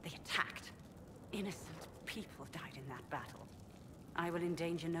 they attacked. Innocent people died in that battle. I will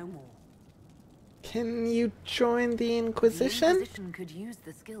endanger no more. Can you join the Inquisition? The Inquisition could use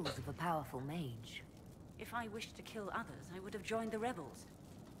the skills of a powerful mage. If I wished to kill others, I would have joined the rebels.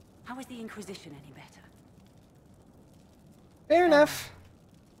 How is the Inquisition any better? Fair enough.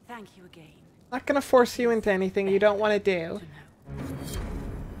 Thank you again. Not gonna force you into anything you don't want to do.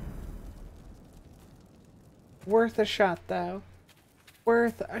 Worth a shot, though.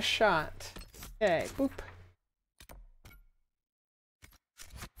 Worth a shot. Okay, boop.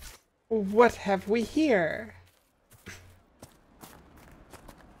 What have we here?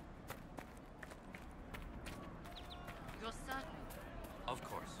 You're certain? Of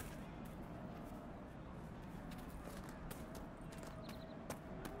course.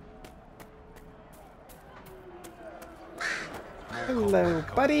 Hello,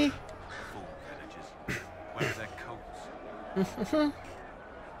 buddy. Fool villagers. Where are their coats?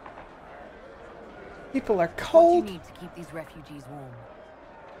 People are What do cold. you need to keep these refugees warm?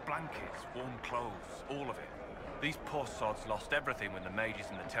 Blankets, warm clothes, all of it. These poor sods lost everything when the mages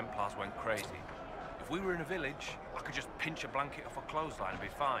and the Templars went crazy. If we were in a village, I could just pinch a blanket off a clothesline and be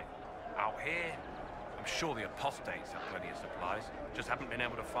fine. Out here, I'm sure the apostates have plenty of supplies, just haven't been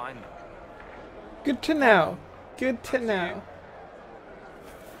able to find them. Good to know. Good to know.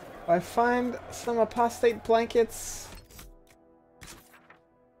 If I find some apostate blankets,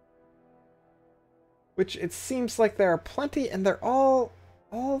 which it seems like there are plenty, and they're all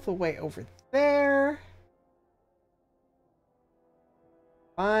the way over there.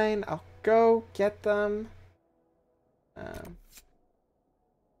 Fine, I'll go get them.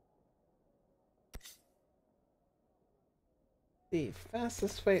 The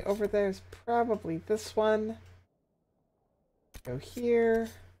fastest way over there is probably this one. Go here.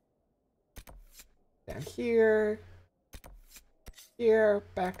 Down here. Here,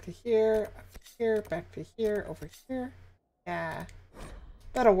 back to here. Up here, back to here, over here. Yeah.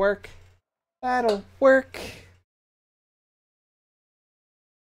 That'll work. That'll work.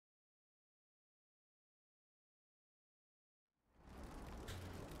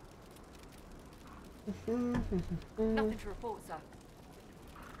 Nothing to report, sir.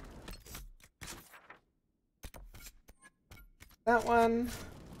 That one.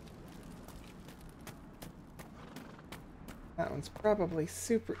 That one's probably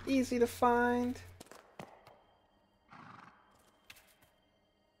super easy to find.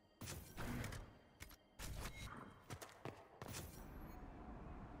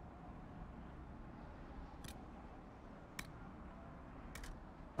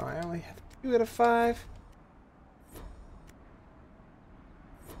 Oh, I only have 2 out of 5.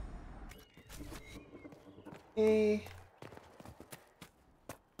 Okay.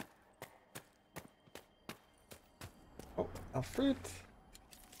 Oh, a fruit.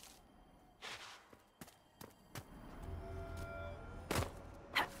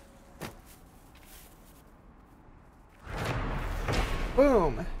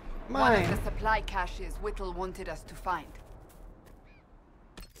 Boom. One Mine. of the supply caches Whittle wanted us to find.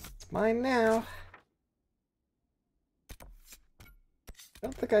 It's mine now. I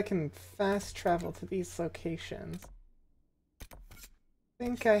don't think I can fast travel to these locations. I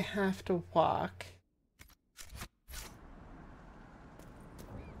think I have to walk.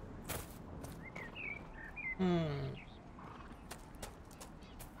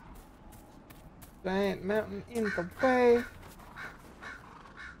 Giant mountain in the way.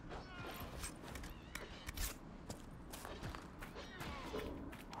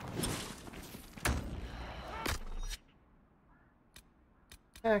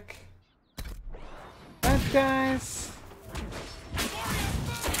 Heck. Bad guys.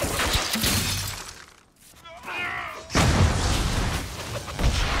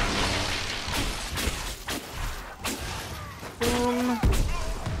 Boom.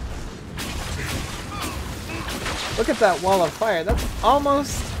 Look at that wall of fire. That's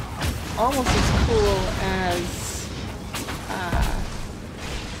almost as cool as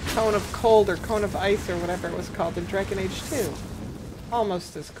Cone of Cold or Cone of Ice or whatever it was called in Dragon Age 2.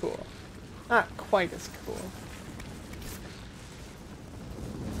 Almost as cool. Not quite as cool.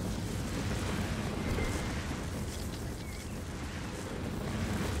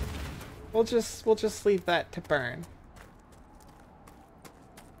 We'll just leave that to burn.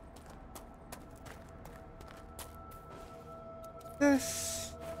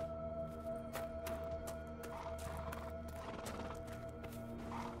 This.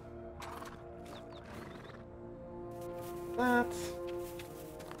 That.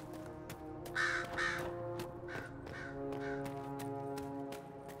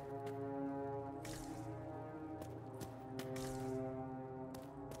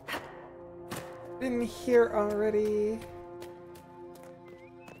 Been here already.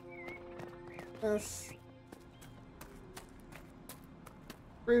 This.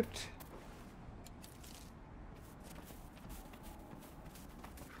 Fruit.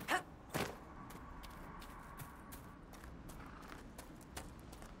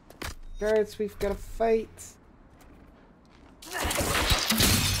 Guards, we've got to fight.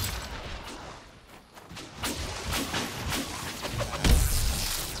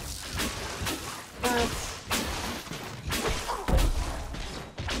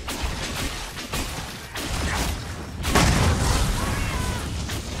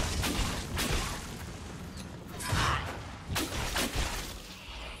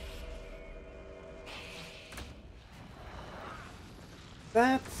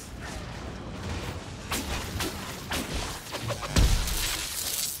 That's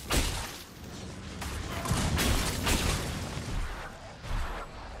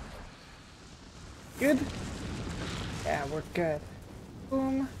good. Yeah, we're good.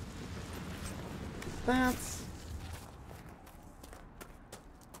 Boom. That's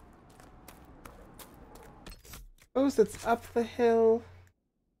suppose it's up the hill.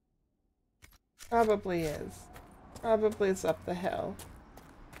 Probably is. Probably it's up the hill.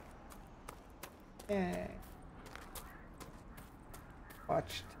 Okay.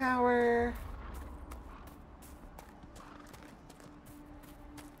 Watchtower.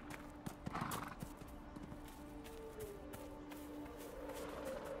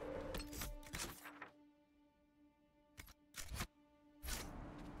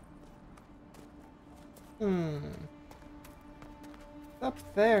 Up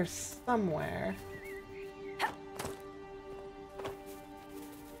there somewhere.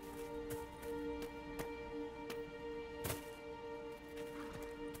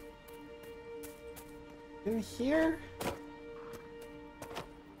 In here?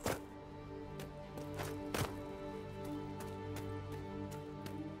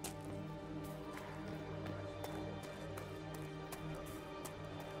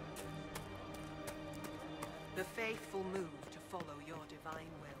 The faithful move to follow your divine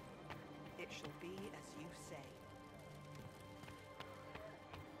will. It shall be as you say.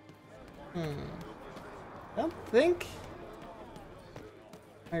 I don't think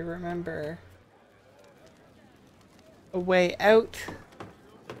I remember a way out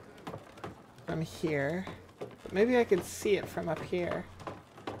from here. But maybe I could see it from up here.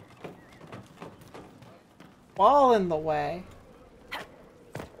 Wall in the way.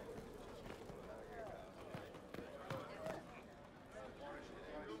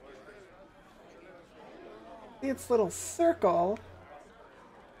 See its little circle.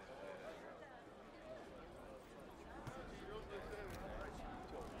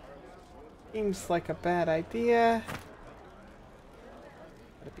 Seems like a bad idea.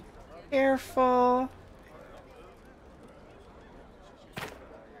 Gotta be careful.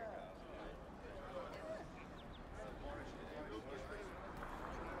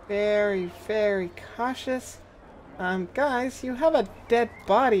 Very, very cautious. Guys, you have a dead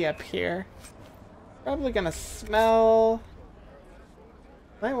body up here. Probably gonna smell.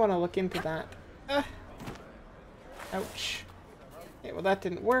 Might want to look into that. Ouch. Okay, well that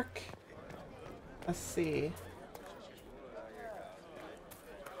didn't work. Let's see.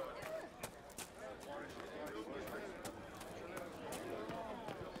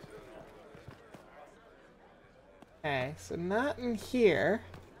 Okay, so not in here.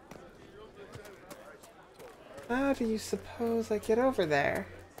 How do you suppose I get over there?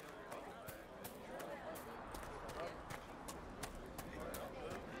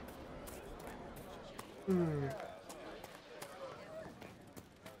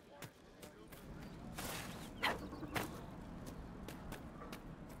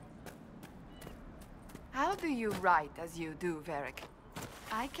 How do you write as you do, Varric?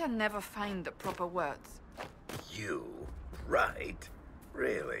 I can never find the proper words. You, right?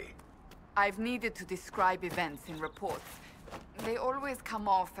 Really? I've needed to describe events in reports. They always come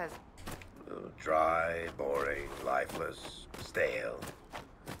off as... Dry, boring, lifeless, stale.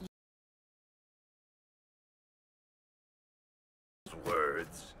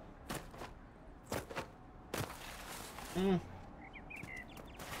 Words.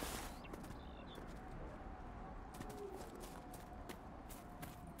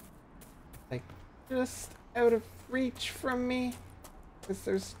 Like, just out of reach from me. Because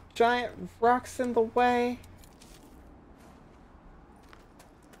there's giant rocks in the way.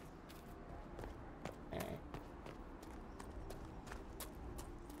 Okay.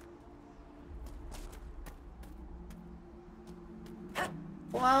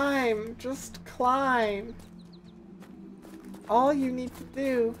 Climb! Just climb! All you need to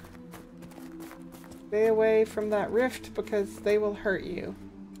do. Stay away from that rift because they will hurt you.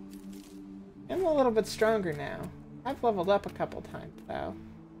 I'm a little bit stronger now. I've leveled up a couple times, though.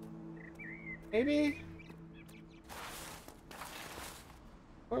 Maybe?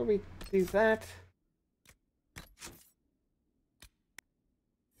 Before we do that...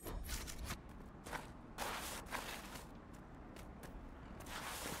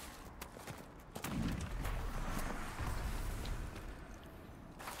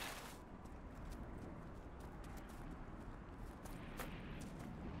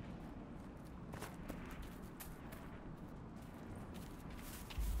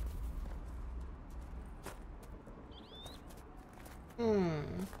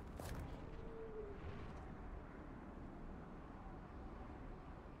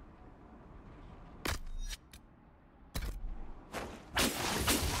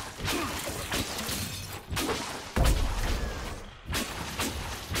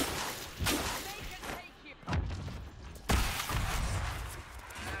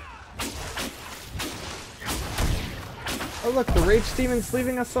 Oh look, the Rage Demon's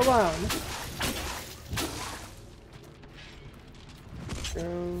leaving us alone.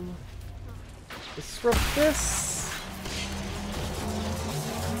 Go... disrupt this.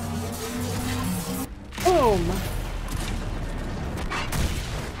 Boom!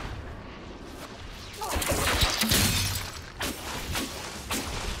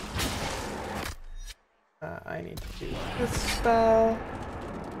 I need to do this spell.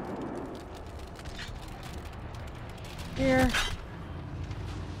 Here.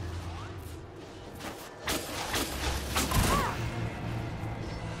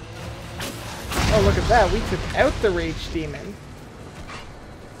 Oh, look at that. We took out the Rage Demon.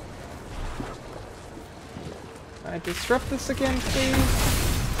 Disrupt this again, please.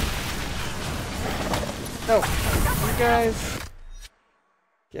 No. You guys.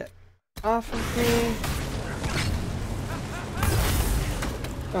 Get off of me.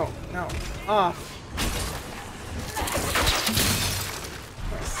 Oh, no. Off.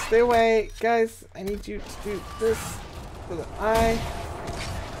 Stay away. Guys, I need you to do this so that I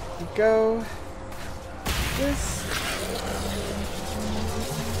can go this.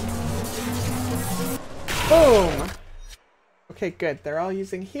 Boom! Okay, good. They're all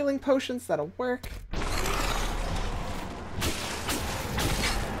using healing potions. That'll work.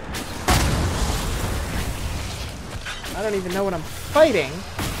 I don't even know what I'm fighting.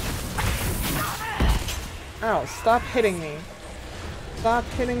 Ow, stop hitting me. Stop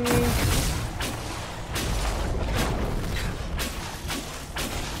hitting me.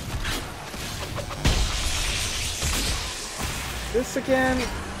 This again.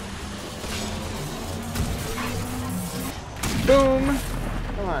 Boom.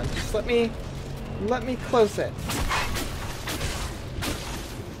 Come on, just let me close it.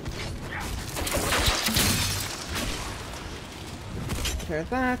 Clear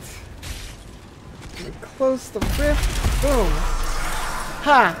that. Let me close the rift. Boom.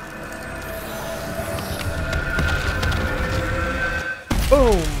 Ha!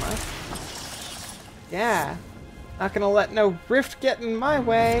 Boom! Yeah. Not gonna let no rift get in my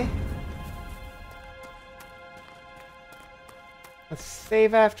way. Let's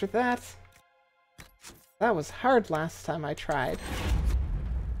save after that. That was hard last time I tried.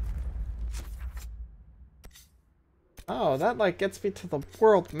 Oh, that like gets me to the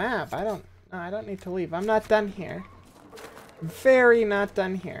world map. I don't need to leave. I'm not done here. Very not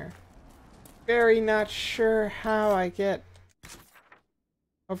done here. Very not sure how I get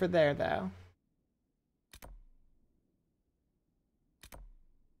over there, though.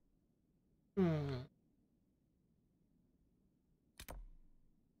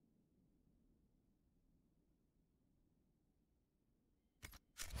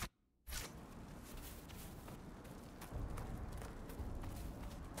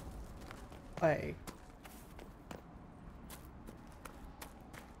 way.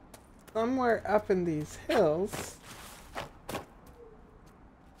 Somewhere up in these hills.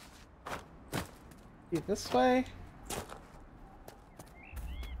 Be this way.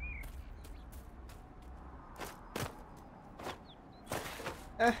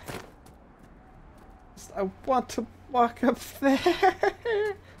 I want to walk up there.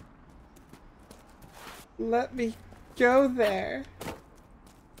 Let me go there.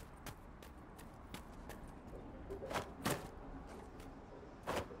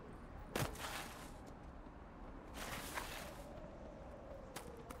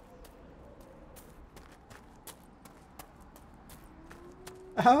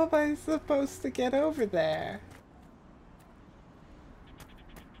 How am I supposed to get over there?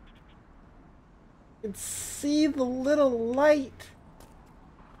 I can see the little light.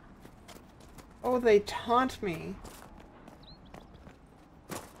 Oh, they taunt me.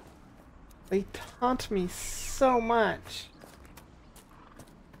 They taunt me so much.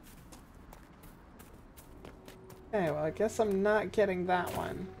 Okay, well, I guess I'm not getting that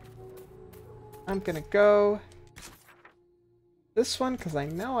one. I'm gonna go this one because I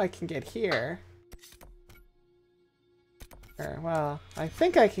know I can get here. Or, well, I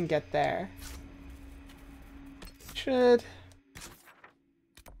think I can get there. Should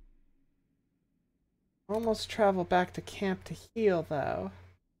almost travel back to camp to heal, though.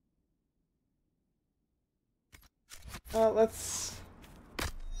 Well, let's...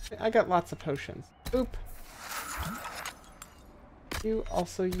 I got lots of potions. Oop. You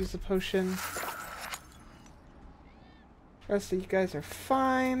also use a potion. The rest of you guys are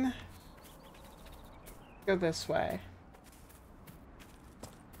fine. Go this way.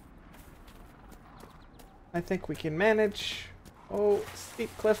 I think we can manage. Oh, steep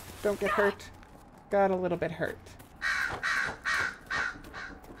cliff, don't get hurt. Got a little bit hurt.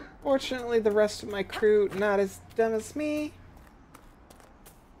 Fortunately, the rest of my crew not as dumb as me.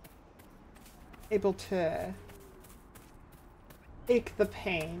 Able to take the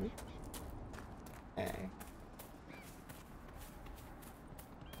pain. Okay.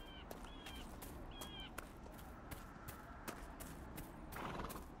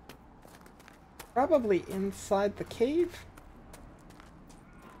 Probably inside the cave,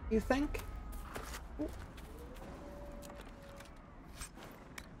 you think? Ooh.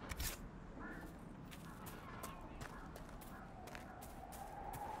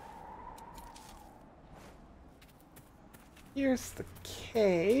 Here's the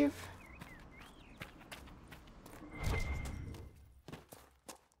cave.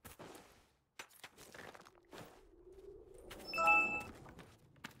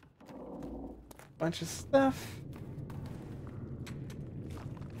 Bunch of stuff.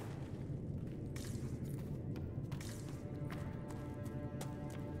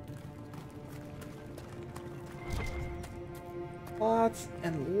 Lots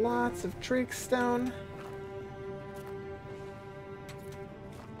and lots of Drakestone.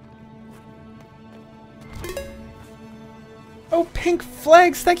 Oh, pink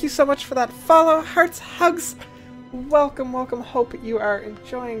flags! Thank you so much for that follow. Hearts, hugs. Welcome, welcome. Hope you are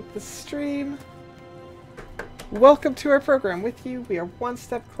enjoying the stream. Welcome to our program. With you, we are one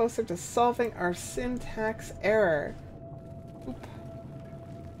step closer to solving our syntax error. Oop.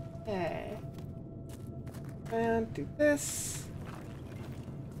 Okay. And do this.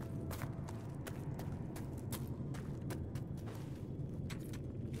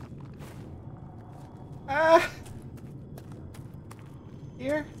 Ah!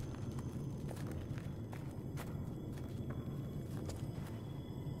 Here?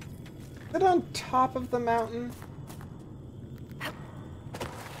 Is it on top of the mountain?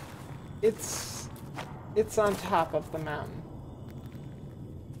 It's on top of the mountain.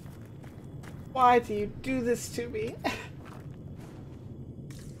 Why do you do this to me?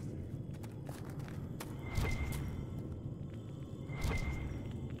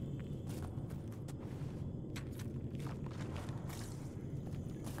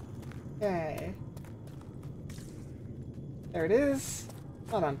 Okay. There it is.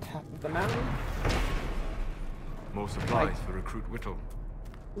 Not on top of the mountain. More supplies for Recruit Whittle.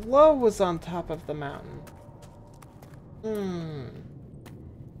 Low was on top of the mountain.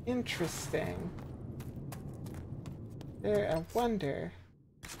 Interesting. There, I wonder.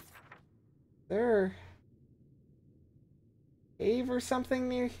 There a cave or something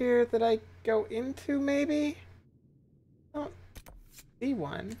near here that I go into, maybe? I don't see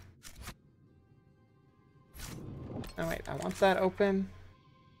one. Oh wait, I want that open.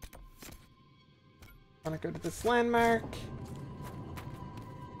 I want to go to this landmark.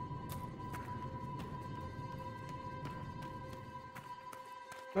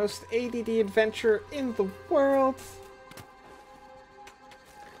 Most ADD adventure in the world.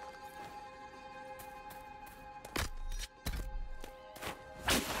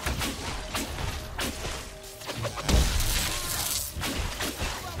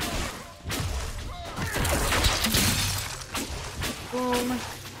 Boom.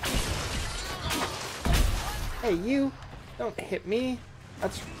 Hey, you! Don't hit me.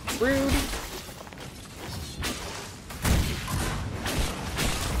 That's rude.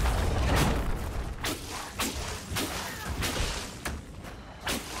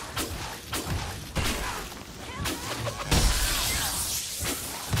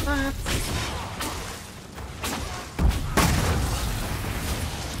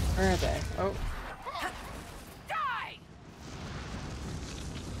 Where are they? Oh.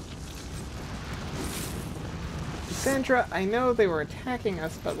 Sandra, I know they were attacking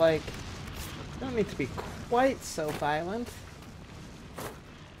us, but like, don't need to be quite so violent.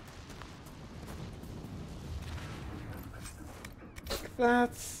 Like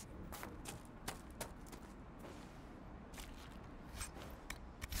that's...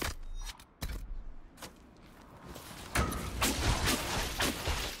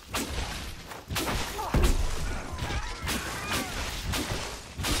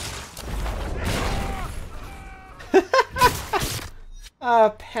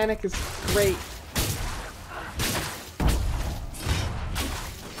 panic is great.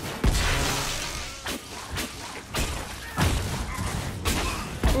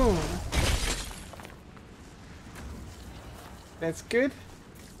 Boom. That's good.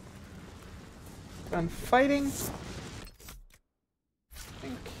 Done fighting. I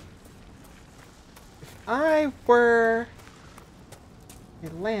think if I were a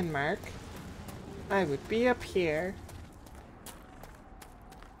landmark, I would be up here.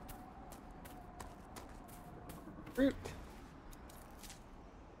 Fruit.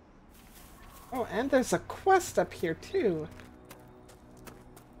 Oh, and there's a quest up here too.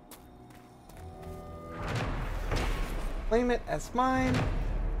 Claim it as mine.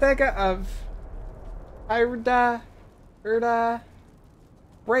 Saga of Irda,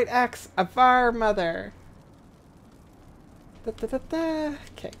 Bright Axe of our mother.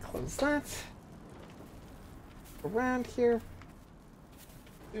 Okay, close that. Around here.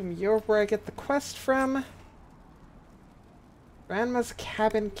 You're where I get the quest from. Grandma's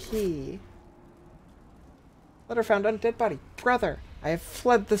cabin key. Letter found on dead body. Brother, I have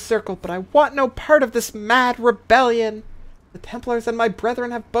fled the circle, but I want no part of this mad rebellion. The Templars and my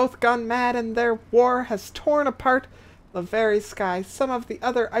brethren have both gone mad, and their war has torn apart the very sky. Some of the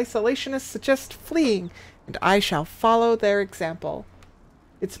other isolationists suggest fleeing, and I shall follow their example.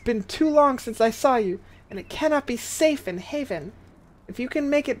 It's been too long since I saw you, and it cannot be safe in Haven. If you can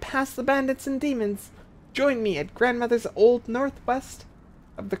make it past the bandits and demons, join me at Grandmother's Old Northwest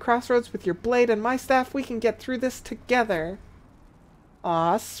of the crossroads with your blade and my staff. We can get through this together.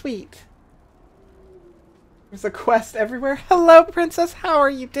 Aw, sweet. There's a quest everywhere. Hello, Princess. How are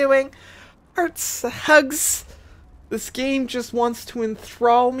you doing? Hearts, hugs. This game just wants to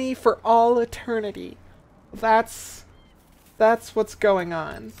enthrall me for all eternity. That's what's going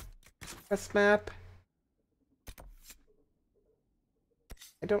on. Quest map.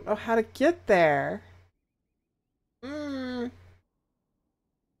 I don't know how to get there.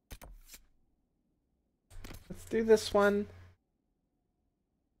 Let's do this one.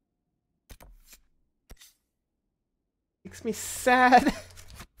 Makes me sad.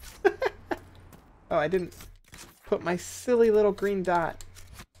 Oh, I didn't put my silly little green dot.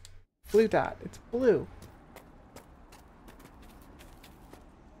 Blue dot. It's blue.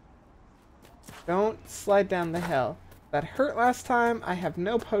 Don't slide down the hill. That hurt last time. I have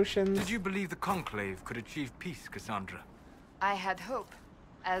no potions. Did you believe the Conclave could achieve peace, Cassandra? I had hope,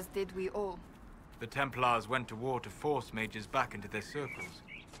 as did we all. The Templars went to war to force mages back into their circles,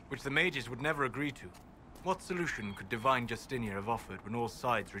 which the mages would never agree to. What solution could Divine Justinia have offered when all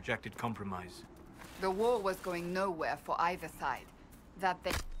sides rejected compromise? The war was going nowhere for either side. That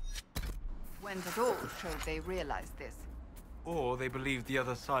they went at all showed they realized this. Or they believed the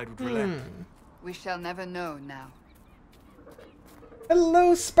other side would relent. We shall never know now.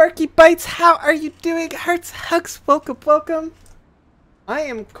 Hello, Sparky Bites. How are you doing? Hearts, hugs, welcome, welcome. I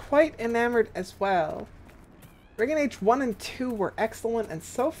am quite enamored as well. Dragon Age 1 and 2 were excellent, and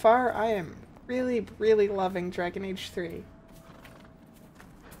so far I am really, really loving Dragon Age 3.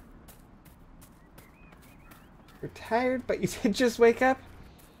 You're tired, but you did just wake up?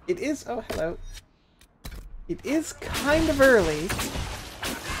 It is... Oh, hello. It is kind of early.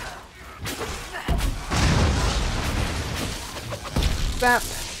 Zap.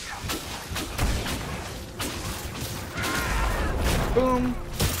 Boom.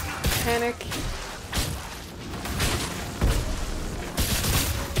 panic.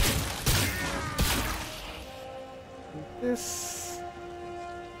 This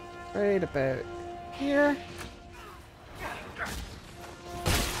right about here.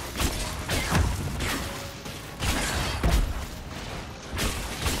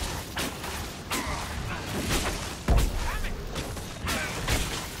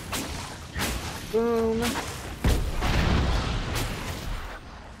 Boom.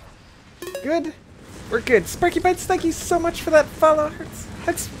 Good. We're good. Sparky Bites, thank you so much for that follow.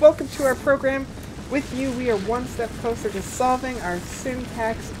 Hex, welcome to our program. With you, we are one step closer to solving our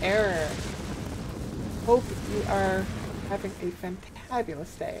syntax error. Hope you are having a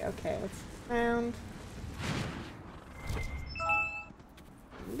fantabulous day. Okay, let's found.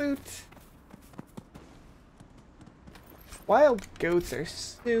 Loot. Wild goats are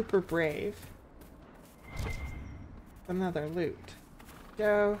super brave. Another loot.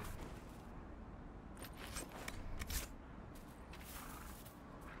 Go.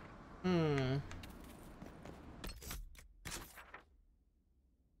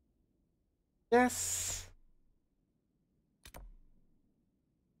 Yes.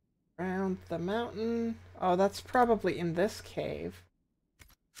 Around the mountain. Oh, that's probably in this cave.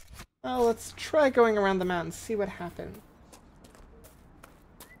 Oh, let's try going around the mountain, see what happens.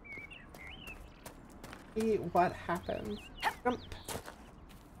 See what happens. Jump.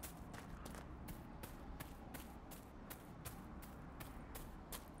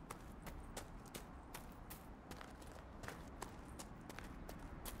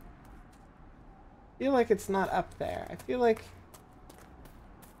 I feel like it's not up there. I feel like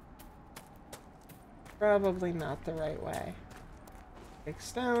probably not the right way. Take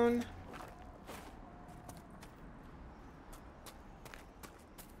stone.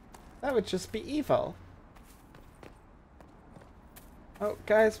 That would just be evil. Oh,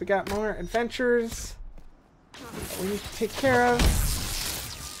 guys, we got more adventures that we need to take care of.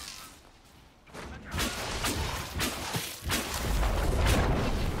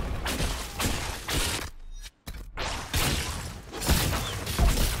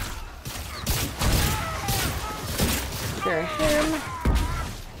 Scare him.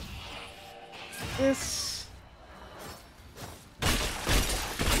 This.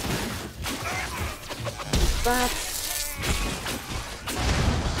 That.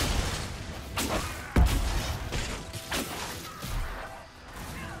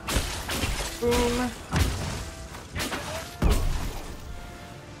 Boom.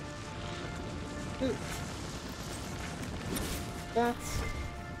 Ooh.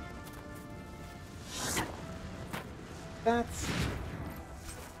 That's.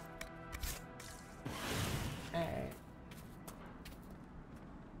 Alright.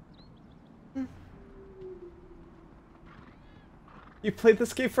 You played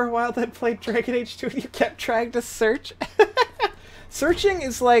this game for a while, then played Dragon Age 2 and you kept trying to search? Searching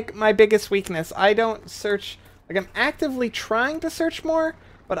is like my biggest weakness. I don't search, like I'm actively trying to search more,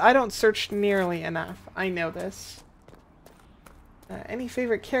 but I don't search nearly enough. I know this. Any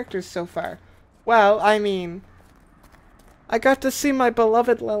favorite characters so far? Well, I mean, I got to see my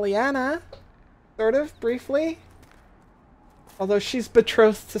beloved Liliana, sort of, briefly. Although she's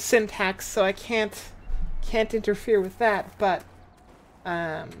betrothed to Syntax, so I can't interfere with that, but,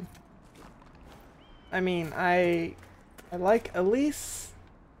 I mean, I like Elise.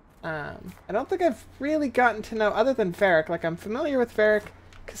 I don't think I've really gotten to know, other than Varric, like I'm familiar with Varric.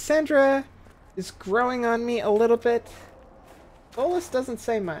 Cassandra is growing on me a little bit. Bolus doesn't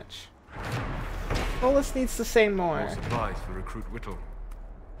say much. Bolus needs to say more. More supplies for Recruit Whittle.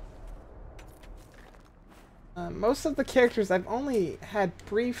 Most of the characters I've only had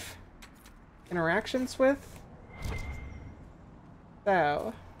brief interactions with.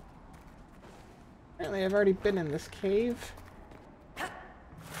 So, apparently I've already been in this cave.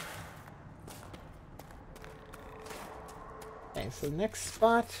 Okay, so next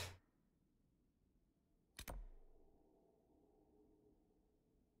spot.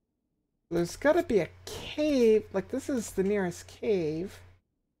 There's gotta be a cave, like this is the nearest cave.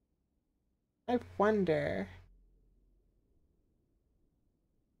 I wonder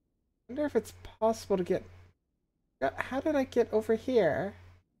if it's possible to get... How did I get over here?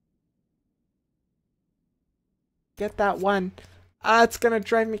 Get that one. Ah, it's gonna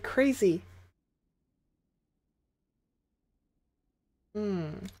drive me crazy.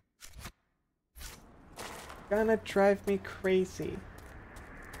 Gonna drive me crazy.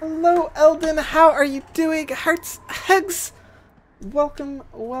 Hello, Eldon. How are you doing? Hearts, hugs. Welcome,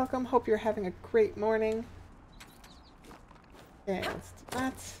 welcome. Hope you're having a great morning. Okay, let's do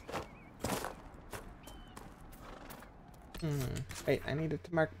that. Wait, I needed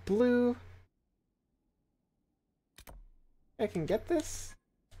to mark blue. I can get this?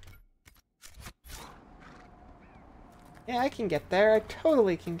 Yeah, I can get there. I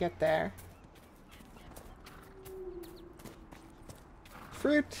totally can get there.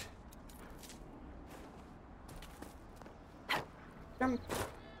 Fruit. Jump.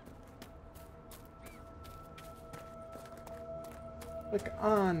 Click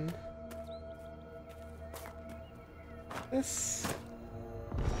on this.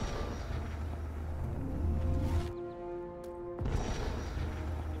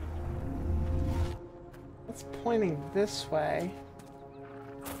 It's pointing this way.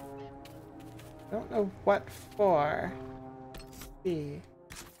 Don't know what for. Let's see.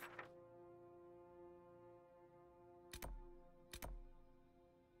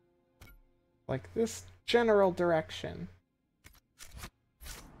 Like this general direction.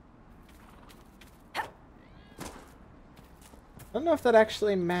 I don't know if that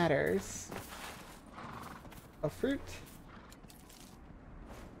actually matters. A fruit.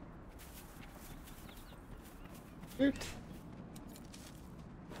 Fruit.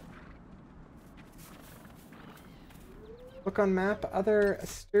 Look on map. Other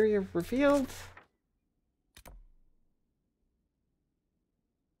Asteria revealed.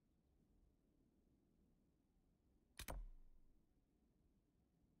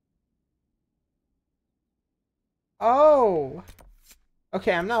 Oh!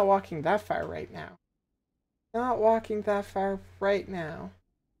 Okay, I'm not walking that far right now. Not walking that far right now.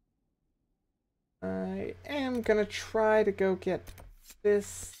 I am gonna try to go get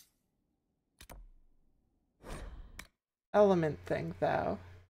this element thing, though.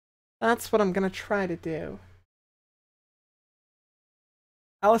 That's what I'm gonna try to do.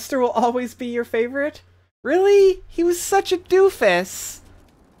 Alistair will always be your favorite? Really? He was such a doofus!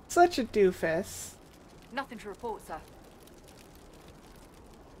 Such a doofus. Nothing to report, sir.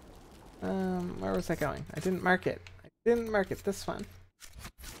 Where was I going? I didn't mark it. I didn't mark it. This one.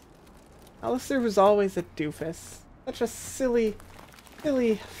 Alistair was always a doofus. Such a silly,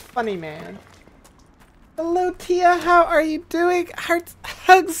 funny man. Hello, Tia. How are you doing? Hearts,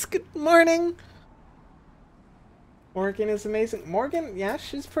 hugs. Good morning. Morgan is amazing. Morgan? Yeah,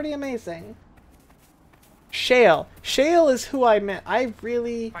 she's pretty amazing. Shale. Shale is who I met. I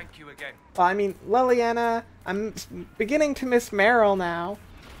really... Thank you again. Well, I mean, Liliana. I'm beginning to miss Meryl now.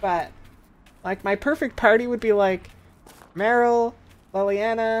 But, like, my perfect party would be, like, Meryl,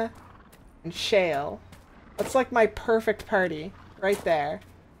 Liliana, and Shale. That's, like, my perfect party. Right there.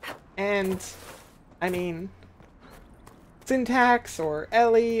 And, I mean, Syntax, or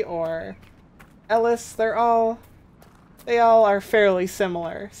Ellie, or Ellis, they all are fairly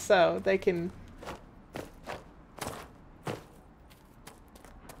similar. So, they can...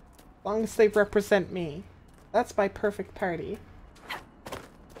 As long as they represent me. That's my perfect party.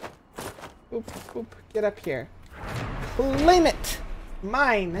 Oop, oop, get up here. Claim it!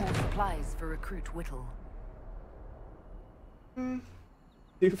 Mine! More supplies for Recruit Whittle.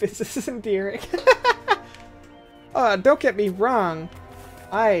 Doofus, this is endearing. Oh, don't get me wrong.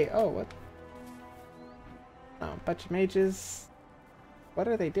 Oh, what? Oh, a bunch of mages. What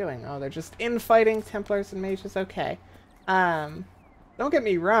are they doing? Oh, they're just infighting Templars and mages. Okay. Don't get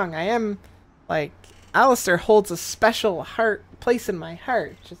me wrong, I am, like, Alistair holds a special place in my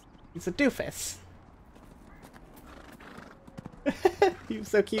heart. Just, he's a doofus. He's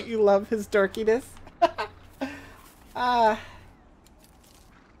so cute, you love his dorkiness.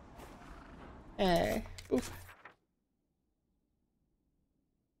 Hey. Oof.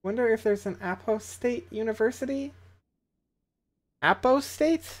 Wonder if there's an apostate university?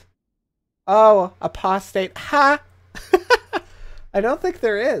 Apostate? Oh, apostate. Ha! I don't think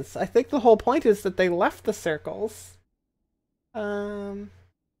there is. I think the whole point is that they left the circles. Yes.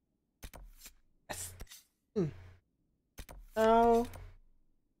 Oh.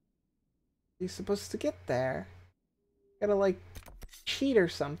 You're supposed to get there. Gotta, like, cheat or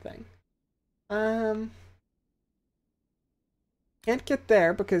something. Can't get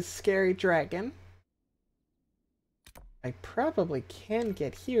there because scary dragon. I probably can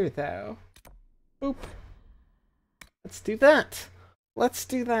get here, though. Boop. Let's do that. Let's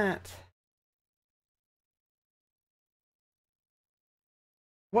do that.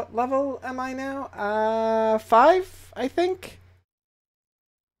 What level am I now? 5, I think?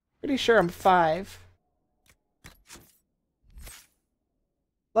 Pretty sure I'm 5.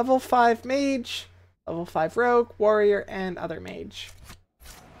 Level 5 mage, level 5 rogue, warrior, and other mage.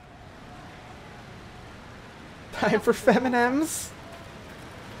 Time for Feminems.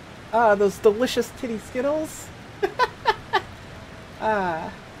 Ah, those delicious titty Skittles.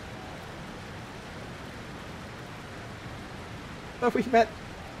 But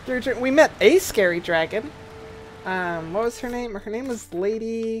we met a scary dragon. What was her name? Her name was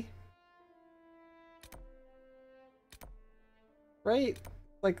Lady... Right?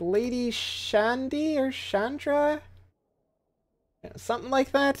 Like Lady Shandi or Chandra? Yeah, something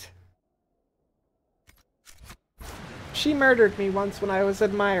like that. She murdered me once when I was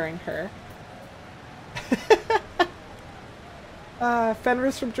admiring her.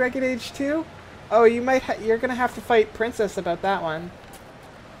 Fenris from Dragon Age 2? Oh, you're gonna have to fight Princess about that one.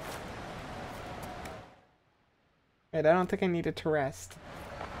 Wait, I don't think I needed to rest.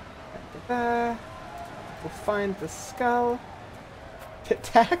 We'll find the skull. Pit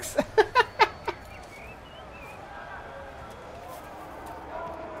tax?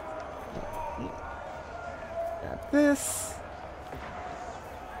 Got this.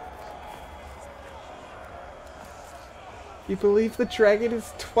 You believe the dragon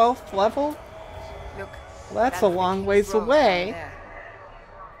is 12th level? Look, Well, that's a long ways away.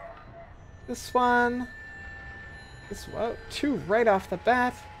 This one. This one. 2 right off the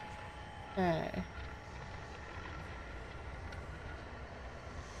bat. Okay.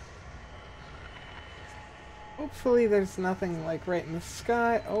 Hopefully there's nothing like right in the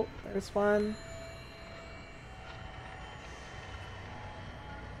sky. Oh, there's one.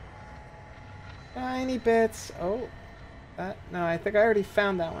 Tiny bits. Oh. No, I think I already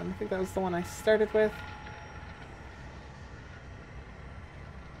found that one. I think that was the one I started with.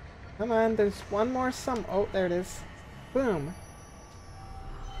 Come on, there's one more Oh, there it is. Boom.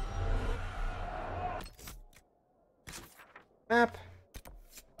 Map.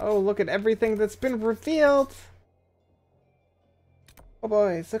 Oh, look at everything that's been revealed. Oh,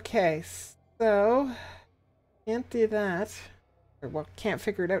 boys. Okay, so... Can't do that. Or, well, can't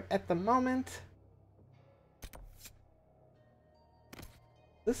figure it out at the moment.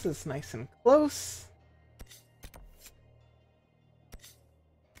 This is nice and close.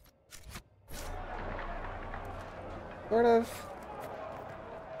 Sort of.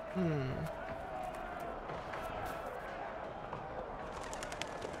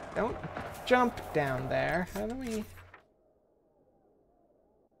 Don't jump down there. How do we...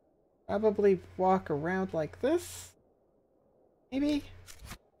 Probably walk around like this? Maybe?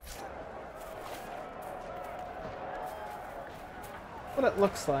 What it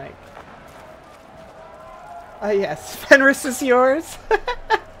looks like. Ah, yes. Fenris is yours?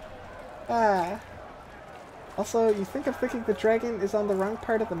 Also, you think I'm thinking the dragon is on the wrong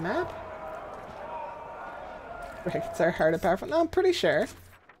part of the map? Dragons are hard and powerful. No, I'm pretty sure.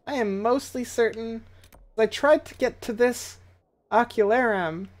 I am mostly certain. I tried to get to this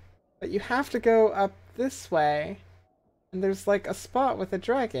Ocularum, but you have to go up this way. And there's like a spot with a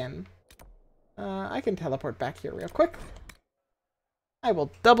dragon. I can teleport back here real quick. I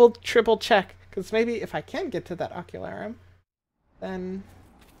will double, triple check, because maybe if I can get to that Ocularum, then...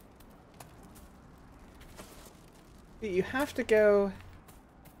 You have to go...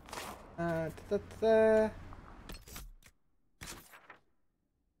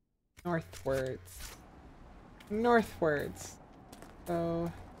 northwards. Northwards.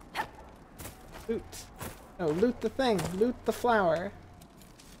 So... Loot. No, loot the thing. Loot the flower.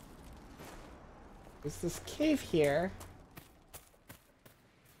 There's this cave here.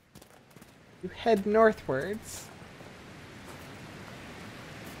 You head northwards.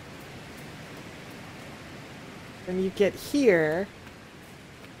 Then you get here.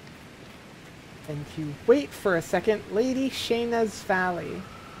 And you wait for a second. Lady Shayna's Valley.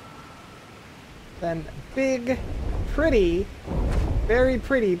 Then big, pretty, very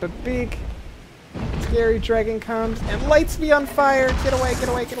pretty, but big, scary dragon comes and lights me on fire. Get away, get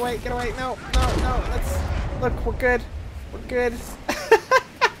away, get away, get away. No, no, no. Look, we're good. We're good.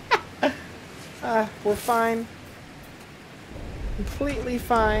 We're fine. Completely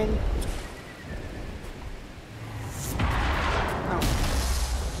fine. Oh.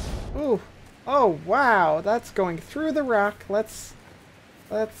 Ooh. Oh, wow. That's going through the rock. Let's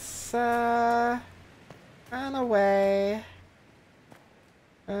run away.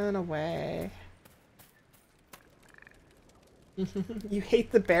 Run away. You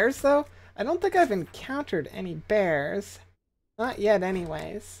hate the bears, though? I don't think I've encountered any bears. Not yet,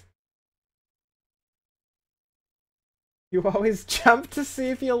 anyways. You always jump to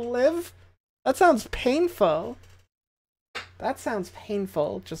see if you'll live? That sounds painful. That sounds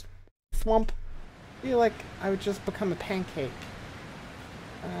painful. Just thwomp. I feel like I would just become a pancake.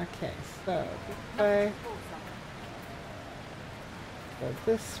 Okay, so this way. Go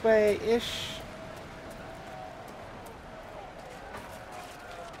this way-ish.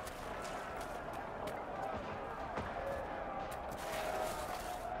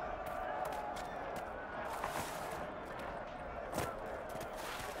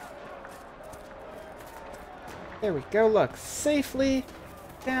 There we go, look. Safely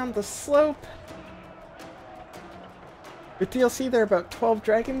down the slope. With DLC, there are about 12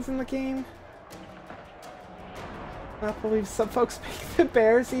 dragons in the game. Not believe some folks make the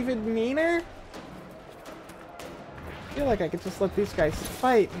bears even meaner. I feel like I could just let these guys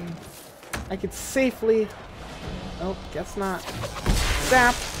fight and I could safely... Oh, guess not.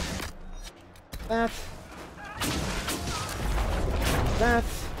 Zap! That. That.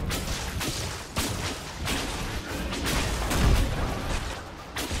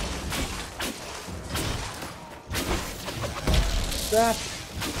 That.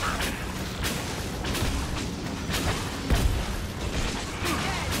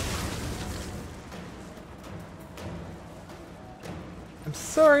 I'm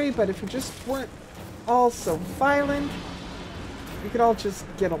sorry, but if you just weren't all so violent, we could all just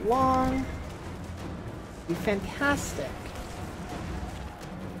get along. It'd be fantastic.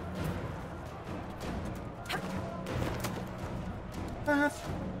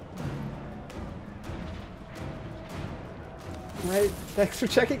 Right, thanks for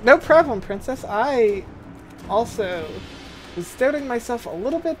checking. No problem, Princess. I also was doubting myself a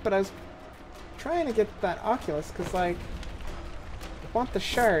little bit, but I was trying to get that Oculus, because, like, I want the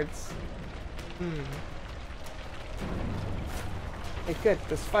shards. Okay, good.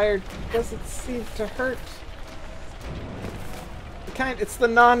 This fire doesn't seem to hurt. It's the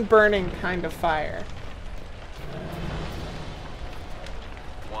non-burning kind of fire.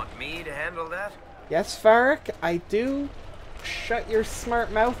 Want me to handle that? Yes, Varric, I do. Shut your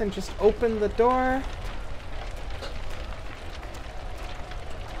smart mouth and just open the door.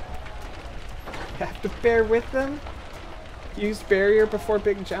 You have to bear with them. Use barrier before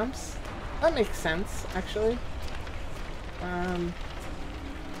big jumps. That makes sense, actually.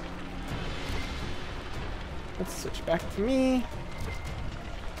 Let's switch back to me.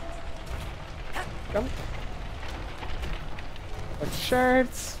 Jump. Let's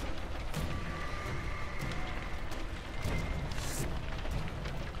shards.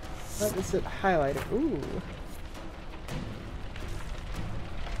 What is it highlighted? Ooh.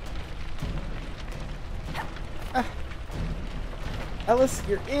 Ah. Ellis,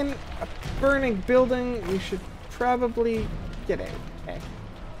 you're in a burning building. You should probably get out. Okay.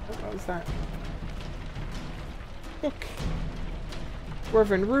 What was that? Look.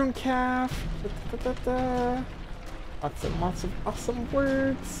 Dwarven Rune Calf. Lots of awesome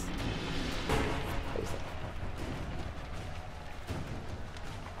words. What is that?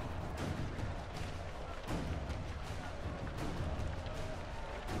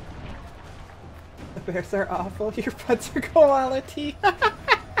 The bears are awful. Your puns are quality.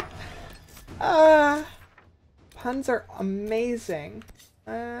 Puns are amazing.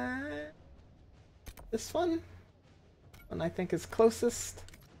 This one I think is closest.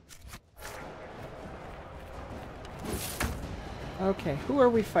 Okay, who are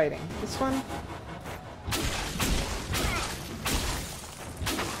we fighting? This one?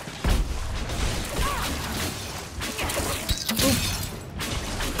 Oop.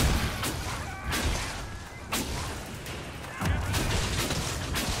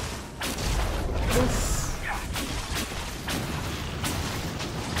 This.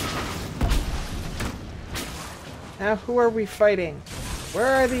 Now who are we fighting? Where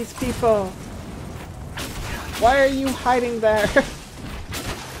are these people? Why are you hiding there?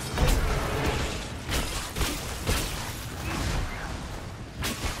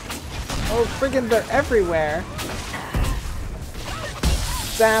 Oh, friggin', they're everywhere.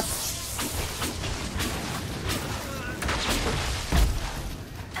 Zap.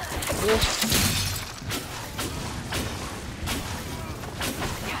 Oof.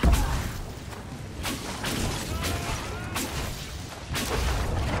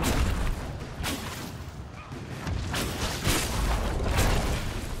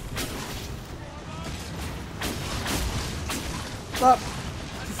 Stop!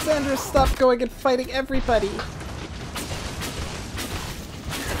 Cassandra, stop going and fighting everybody!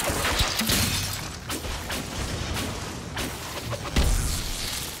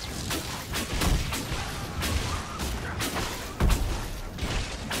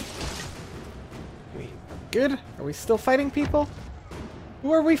 Good? Are we still fighting people?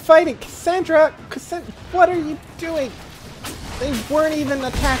 Who are we fighting? Cassandra! Cassandra, what are you doing? They weren't even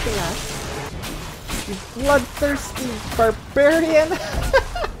attacking us. You bloodthirsty barbarian!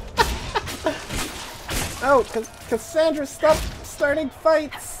 Oh, Cassandra, stop starting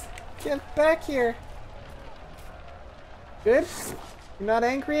fights! Get back here! Good? You're not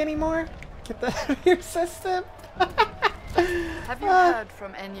angry anymore? Get that out of your system? Have you heard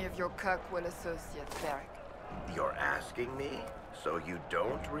from any of your Kirkwall associates, Varric? You're asking me? So you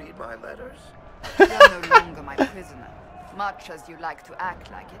don't read my letters? You're no longer my prisoner, much as you like to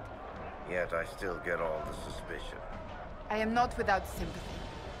act like it. Yet I still get all the suspicion. I am not without sympathy,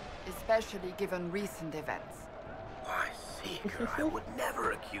 especially given recent events. Why, Seeker, I would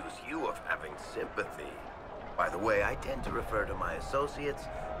never accuse you of having sympathy. By the way, I tend to refer to my associates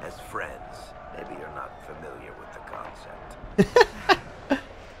as friends. Maybe you're not familiar with the concept.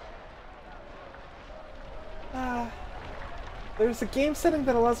 There's a game setting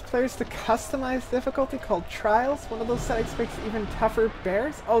that allows players to customize difficulty called Trials. One of those settings makes even tougher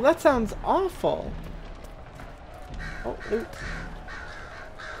bears. Oh, that sounds awful. Oh, loot.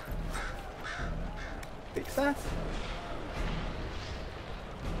 Fix that.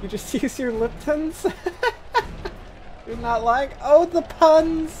 You just use your Liptons? You're not lying. Oh, the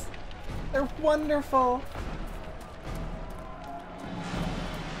puns! They're wonderful.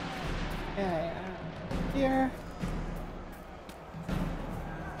 Okay, here.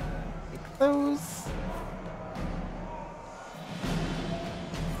 Take those.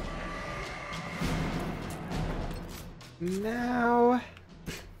 Now,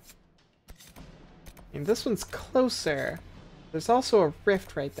 and this one's closer. There's also a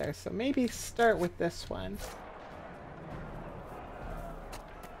rift right there, so maybe start with this one.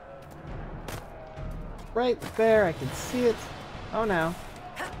 Right there, I can see it. Oh no.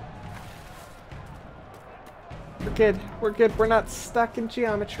 We're good. We're good. We're not stuck in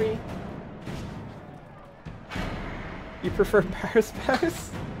geometry. You prefer Paris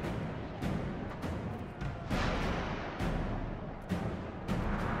Paris?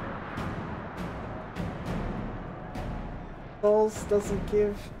 Souls doesn't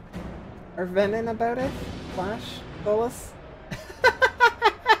give Arvenin about it? Flash? Solus?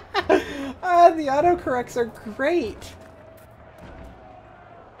 The autocorrects are great!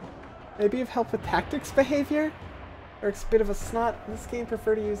 Maybe you've helped with tactics behavior? Eric's a bit of a snot in this game.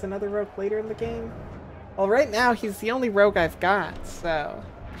 Prefer to use another rogue later in the game? Well, right now he's the only rogue I've got, so...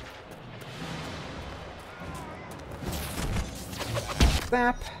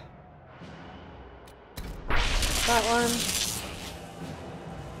 Zap. That one.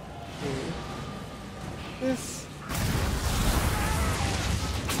 This.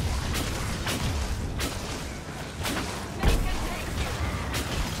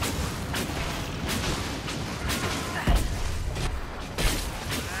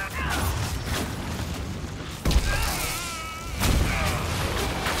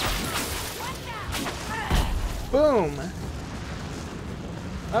 Boom!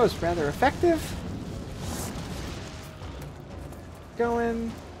 That was rather effective. Go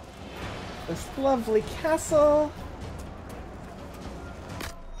in this lovely castle.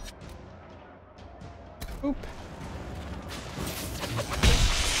 Oop.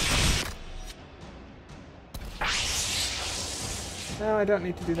 No, I don't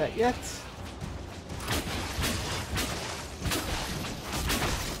need to do that yet.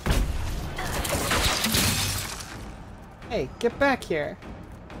 Hey, get back here.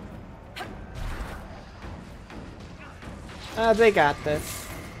 They got this.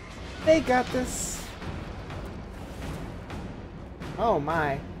 They got this. Oh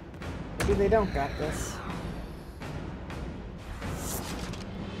my. Maybe they don't got this.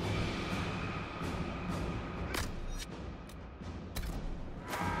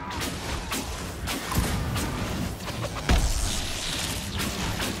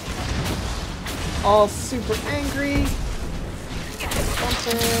 All super angry.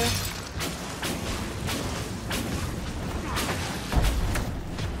 Bumper.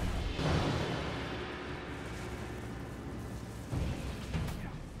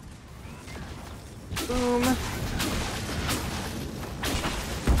 Boom.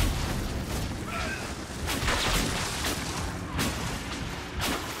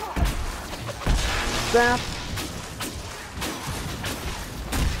 Zap.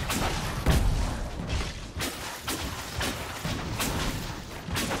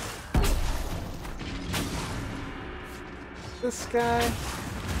 This guy.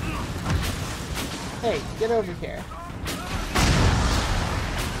 Hey, get over here.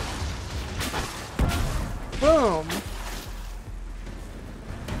 Boom!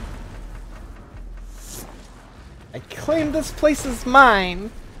 I claim this place is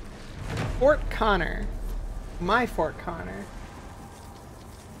mine! Fort Connor. My Fort Connor.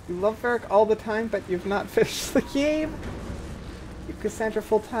 You love Varric all the time, but you've not finished the game? You Cassandra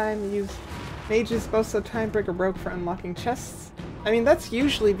full time, use mages most of the time, bring a rogue for unlocking chests. I mean, that's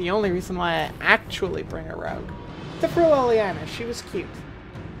usually the only reason why I actually bring a rogue. Except for Liliana, she was cute.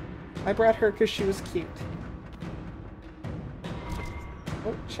 I brought her because she was cute.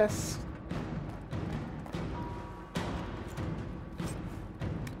 Oh, chest.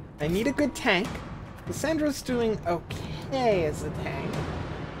 I need a good tank. Cassandra's doing okay as a tank.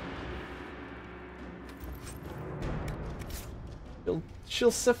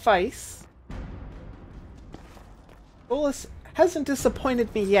 She'll suffice. Bolus hasn't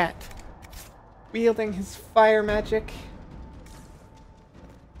disappointed me yet. Wielding his fire magic.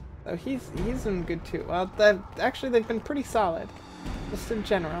 So he's doing good too. Well, actually they've been pretty solid. Just in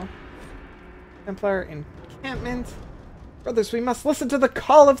general. Templar encampment. Brothers, we must listen to the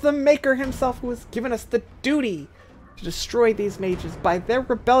call of the Maker himself, who has given us the duty to destroy these mages. By their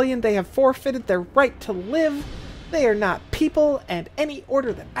rebellion, they have forfeited their right to live. They are not people, and any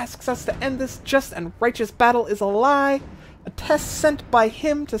order that asks us to end this just and righteous battle is a lie. A test sent by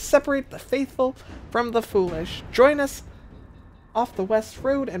him to separate the faithful from the foolish. Join us off the West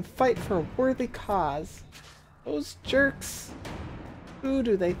Road and fight for a worthy cause. Those jerks. Who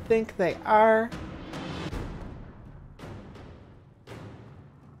do they think they are?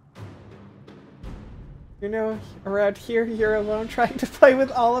 You know, around here you're alone trying to play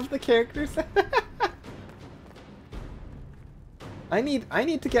with all of the characters. I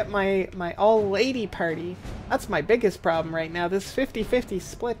need to get my all-lady party. That's my biggest problem right now. This 50-50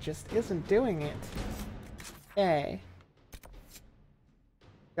 split just isn't doing it. Okay.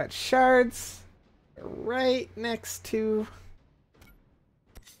 Got shards right next to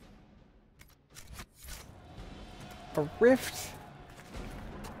a rift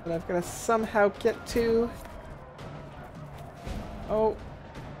that I've got to somehow get to. Oh.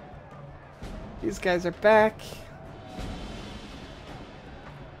 These guys are back.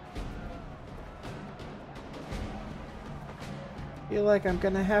 Feel like I'm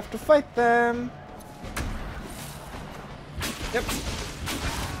gonna have to fight them. Yep.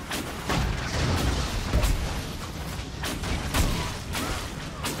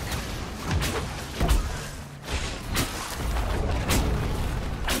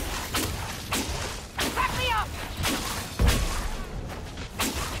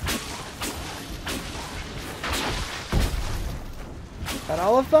 Got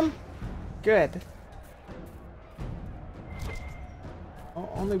all of them? Good. Oh,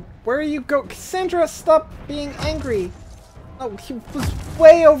 only where you go? Cassandra, stop being angry. Oh, he was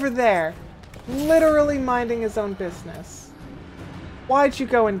way over there. Literally minding his own business. Why'd you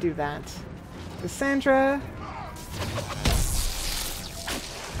go and do that? Cassandra?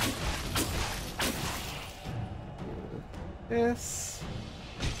 This.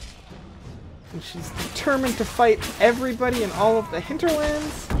 And she's determined to fight everybody in all of the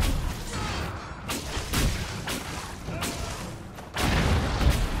hinterlands.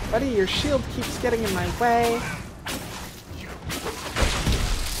 Buddy, your shield keeps getting in my way.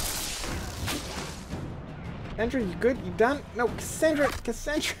 Cassandra, you good? You done? No, Cassandra!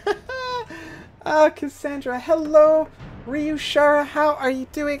 Cassandra! Ah, Cassandra, hello! Ryu, Shara, how are you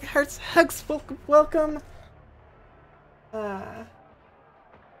doing? Hearts, hugs, welcome!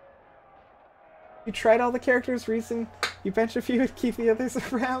 You tried all the characters, reason you bench a few and keep the others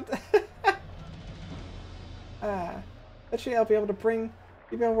around. Actually, I'll be able to bring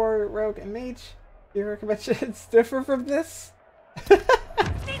female warrior, rogue, and mage. Your recommendations differ from this? Need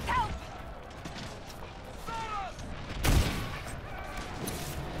help!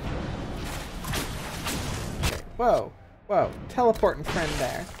 Okay, whoa, whoa, teleporting friend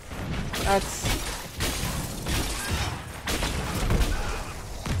there. That's...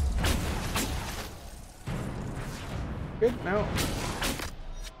 good? No.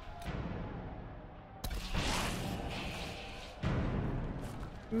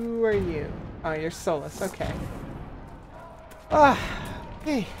 Who are you? Oh, you're Solus. Okay. Ah,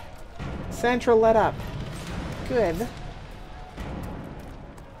 hey. Sandra let up. Good.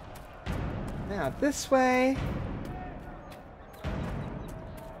 Now this way.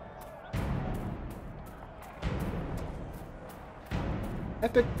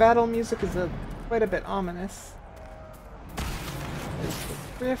 Epic battle music is quite a bit ominous. There's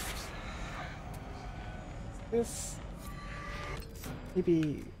the rift. This.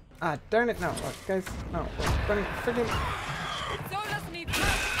 Maybe. Ah, darn it! No, look, guys. No, we're running friggin'.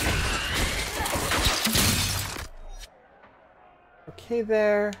 Okay,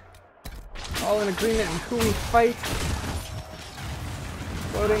 there. All in agreement on who we fight.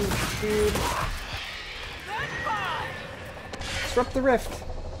 Floating, dude. Disrupt the rift.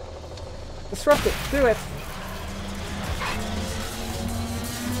 Disrupt it. Do it.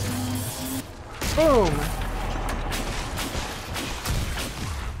 Boom.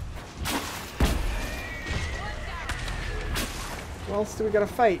 Who else do we gotta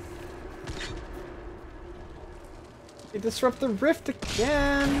fight? You disrupt the rift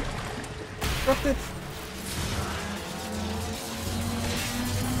again. Disrupt it.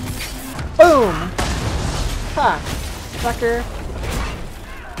 Boom! Ha! Sucker.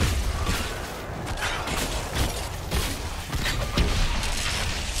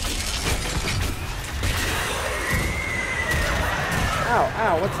 Ow,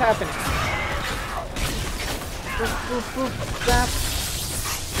 ow, what's happening? Boop, boop, boop, zap.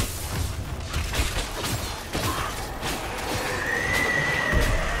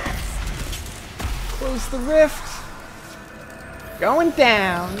 Close the rift. Going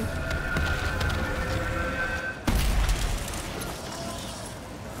down.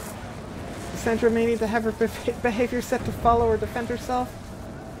 Cassandra may need to have her behavior set to follow or defend herself.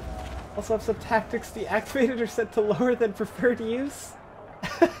 Also have some tactics deactivated or set to lower than preferred use.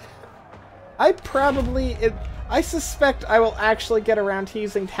 I suspect I will actually get around to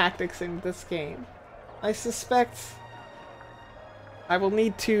using tactics in this game. I suspect I will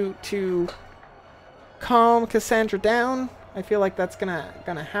need to calm Cassandra down. I feel like that's gonna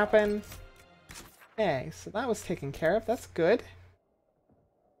happen. Okay, so that was taken care of. That's good.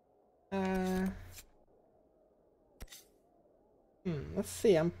 Let's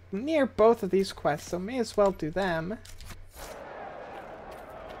see. I'm near both of these quests, so may as well do them.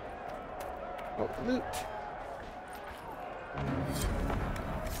 Oh, loot.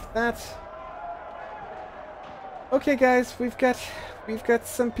 That. Okay, guys, we've got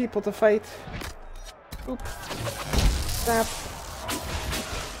some people to fight. Oop. Snap.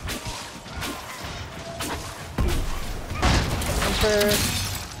 Enter.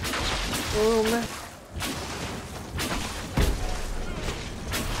 Boom.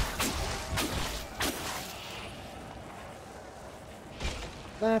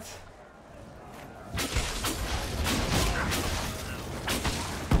 That.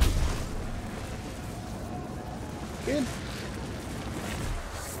 Good. I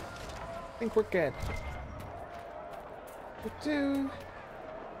think we're good. Do.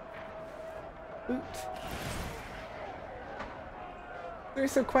 Loot. They're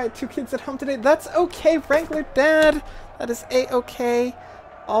so quiet. 2 kids at home today. That's okay, Wrangler Dad. That is a-okay.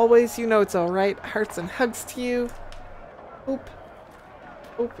 Always, you know it's alright. Hearts and hugs to you. Hope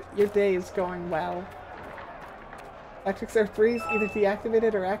your day is going well. Tactics are 3s, either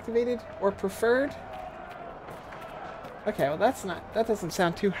deactivated or activated, or preferred. Okay, well that doesn't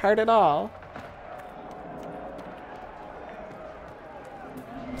sound too hard at all.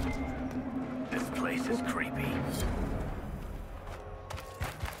 This place is creepy.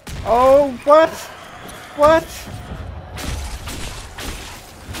 Oh, what? What?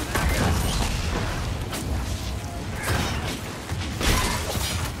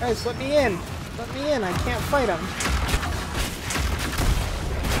 Guys, let me in. Let me in. I can't fight him.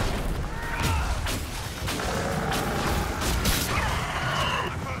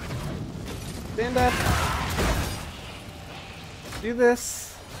 Stand up. Do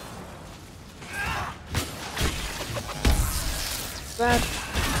this. That.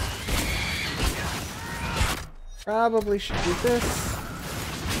 Probably should do this.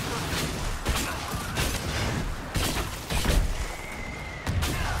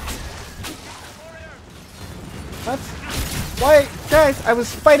 What? Why? Guys, I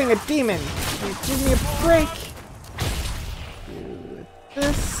was fighting a demon. Give me a break. Do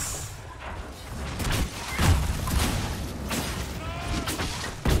this.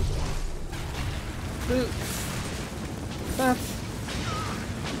 Loot. That.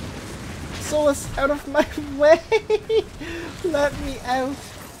 Solus, out of my way! Let me out.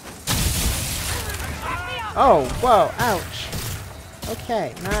 Oh, whoa, ouch.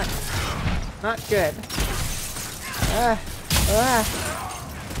 Okay, not good.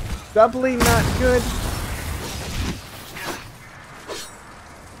 Doubly not good.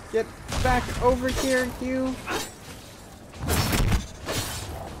 Get back over here, you.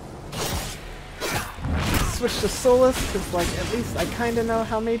 Switch to Solus, because, like, at least I kind of know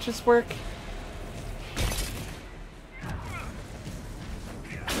how mages work.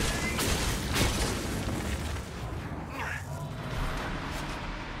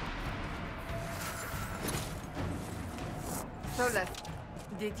 Solus,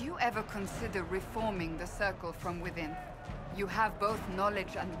 did you ever consider reforming the Circle from within? You have both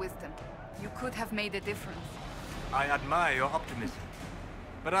knowledge and wisdom. You could have made a difference. I admire your optimism.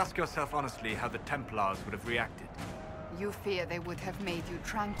 But ask yourself honestly how the Templars would have reacted. You fear they would have made you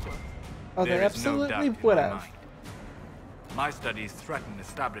tranquil. Oh, they absolutely would have. My studies threaten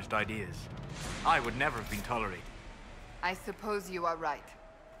established ideas. I would never have been tolerated. I suppose you are right.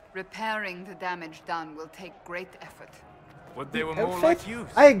 Repairing the damage done will take great effort. Would they were more like you?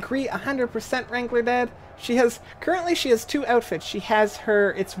 I agree 100%, Wrangler Dad. Currently she has 2 outfits. She has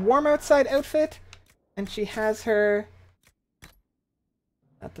her It's Warm Outside outfit, and she has her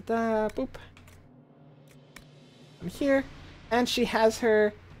Da-da-da, boop. I'm here. And she has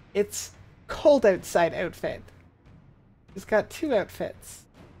her It's Cold Outside outfit. She's got 2 outfits.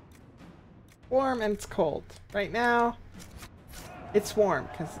 Warm and it's cold. Right now, it's warm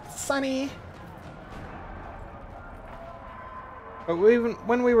because it's sunny. But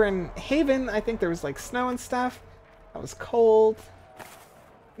when we were in Haven, I think there was like snow and stuff. That was cold.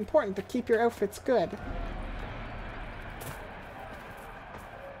 Important to keep your outfits good.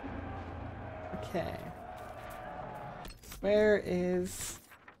 Okay. Where is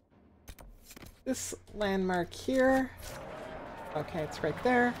this landmark here? Okay, it's right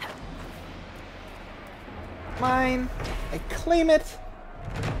there. Mine. I claim it.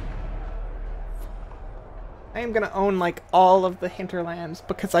 I am gonna own like all of the hinterlands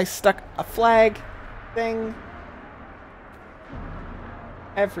because I stuck a flag thing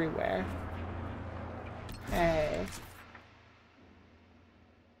everywhere. Hey.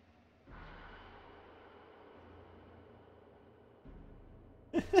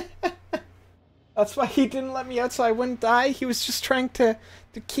 That's why he didn't let me out so I wouldn't die. He was just trying to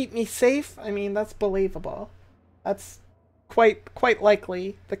keep me safe. I mean, that's believable. That's quite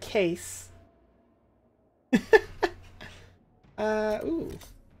likely the case. Ooh.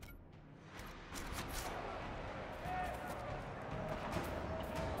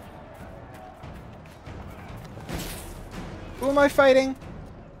 Who am I fighting?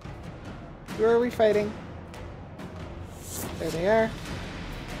 Who are we fighting? There they are.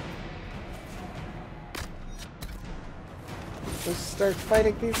 Let's start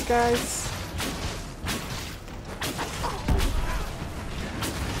fighting these guys.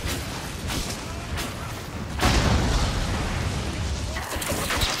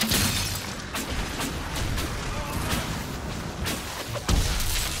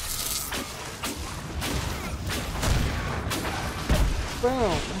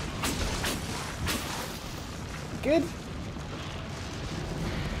 Boom. Good.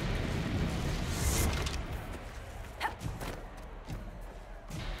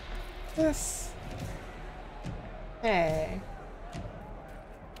 This. Hey.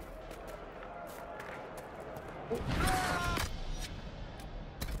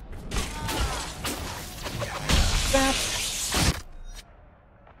 That.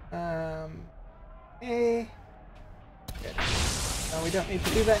 Hey. Good. No, we don't need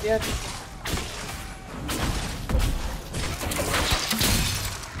to do that yet.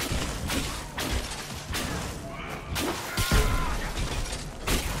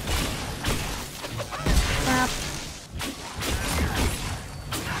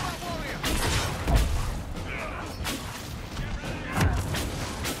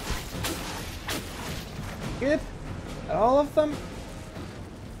 Good. Got all of them.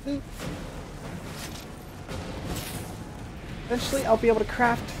 Oops. Eventually I'll be able to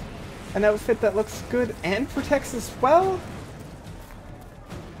craft an outfit that looks good and protects as well.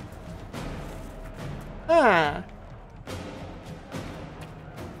 Ah.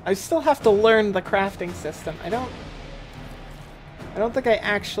 I still have to learn the crafting system. I don't think I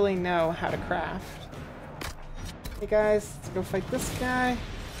actually know how to craft. Hey guys, let's go fight this guy.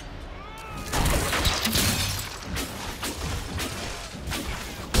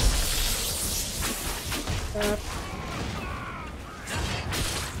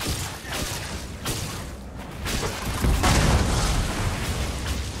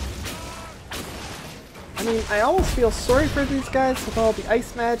 I mean, I almost feel sorry for these guys with all the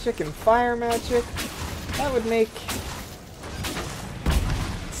ice magic and fire magic. That would make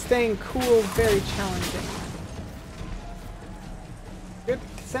staying cool very challenging. Good,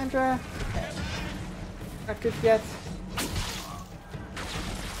 Cassandra. Okay. Not good yet.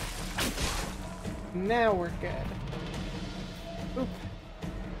 Now we're good. Oop.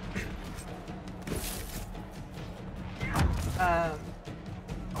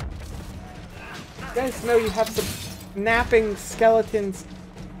 You guys know you have some napping skeletons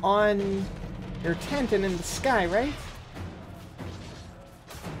on your tent and in the sky, right?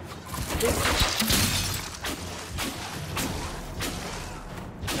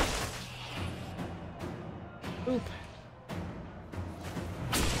 Oop.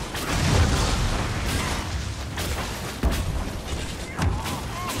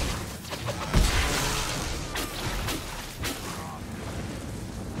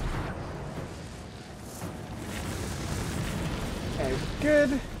 Okay,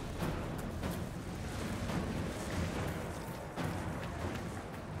 good.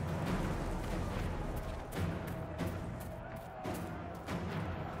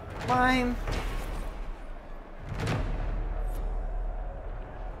 Fine.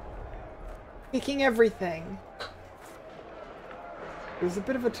 Taking everything. There's a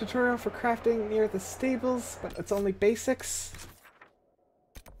bit of a tutorial for crafting near the stables, but it's only basics.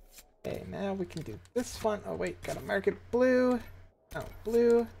 Okay, now we can do this one. Oh wait, gotta mark it blue. Oh,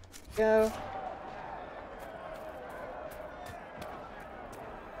 blue. Go.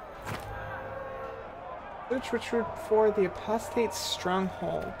 Search Richard for the Apostate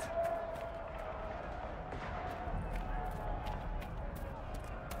Stronghold.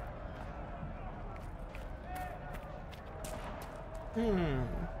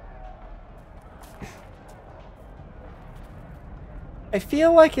 I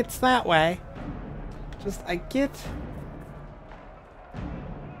feel like it's that way. Just, I get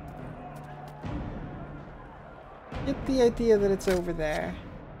the idea that it's over there.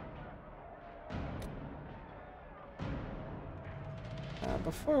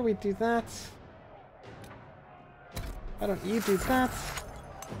 Before we do that, why don't you do that?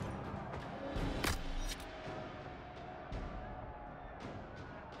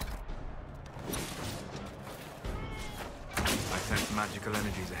 I sense magical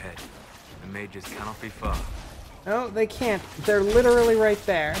energies ahead. The mages cannot be far. No, they can't. They're literally right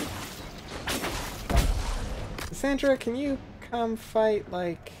there. Cassandra, can you come fight,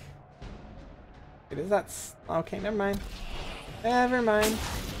 like... Wait, is that... Okay, never mind. Never mind.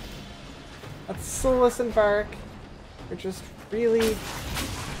 That's Solus and Vark. They're just really,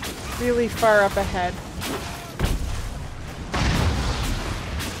 really far up ahead.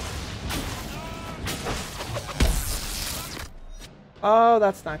 Oh,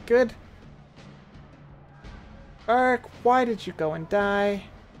 that's not good. Vark, why did you go and die?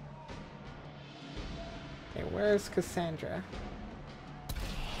 Okay, where's Cassandra?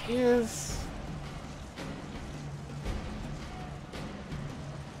 She is...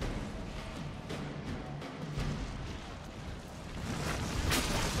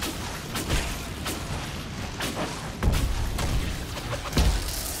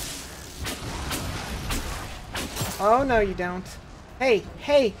 Oh, no, you don't. Hey,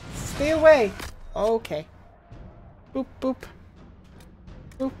 hey, stay away. Okay. Boop, boop.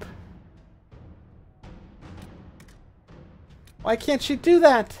 Boop. Why can't you do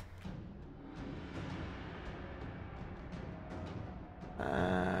that?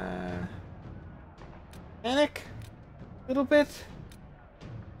 Panic? A little bit?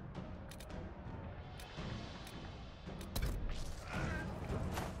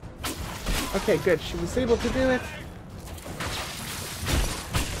 Okay, good. She was able to do it.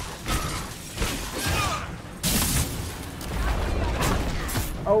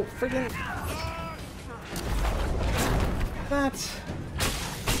 Oh, friggin' that.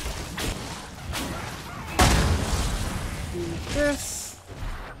 Do this.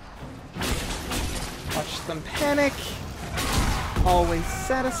 Watch them panic. Always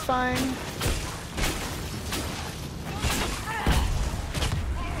satisfying.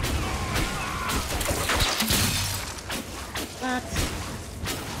 That.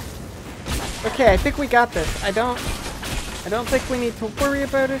 Okay, I think we got this. I don't think we need to worry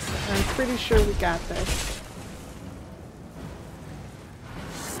about it. I'm pretty sure we got this.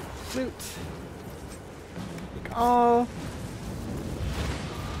 Loot. Take all.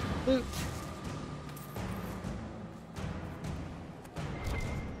 Loot.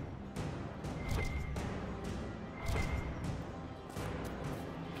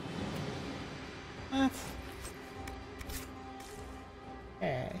 What?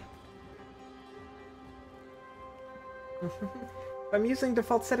 Okay. If I'm using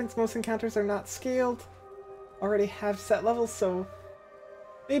default settings, most encounters are not scaled. Already have set levels, so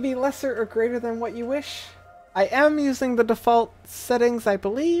maybe lesser or greater than what you wish. I am using the default settings, I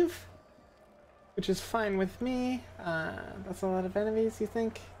believe, which is fine with me. That's a lot of enemies, you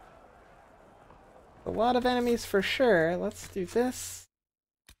think? A lot of enemies for sure. Let's do this.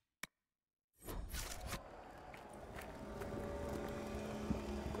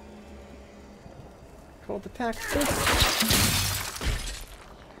 Cold attack.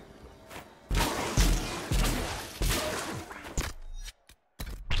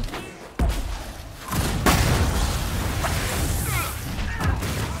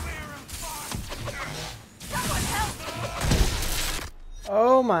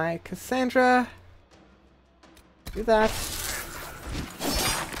 Oh my, Cassandra. Do that.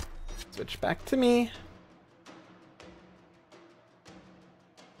 Switch back to me.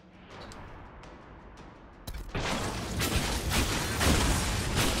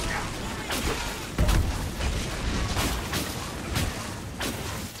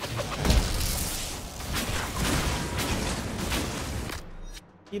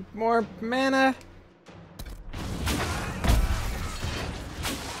 Need more mana.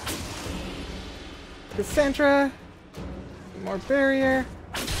 Cassandra, More barrier.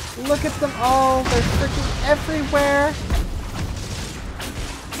 Look at them all. They're freaking everywhere.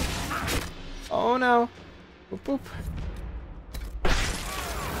 Oh no. Boop boop.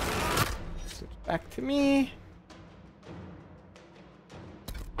 Switch back to me.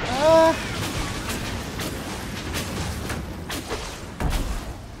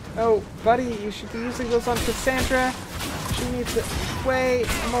 Oh, buddy, you should be using those on Cassandra. She needs it way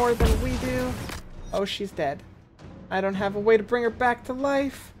more than we do. Oh, she's dead. I don't have a way to bring her back to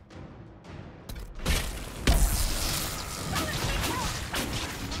life.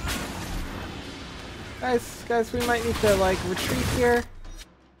 Guys, we might need to, like, retreat here.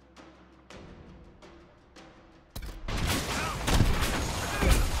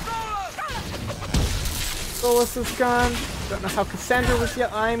 Solus is gone. Don't know how Cassandra was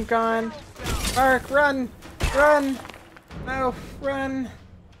yet. I'm gone. Mark, run! Run! No, run!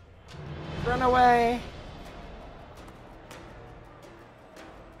 Run away!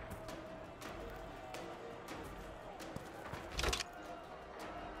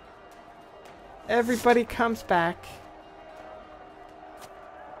 Everybody comes back.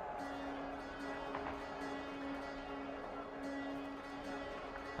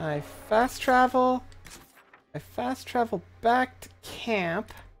 I fast travel. I fast travel back to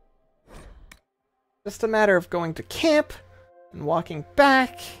camp. Just a matter of going to camp and walking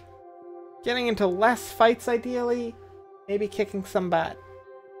back. Getting into less fights ideally. Maybe kicking some butt.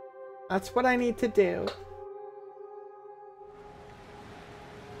 That's what I need to do.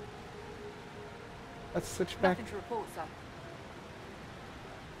 Let's switch back. Nothing to report, sir.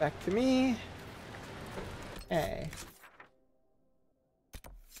 Back to me. Okay.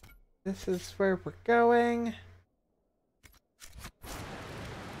 This is where we're going.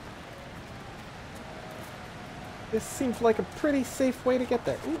 This seems like a pretty safe way to get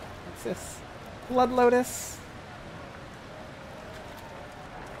there. Ooh, what's this? Blood Lotus.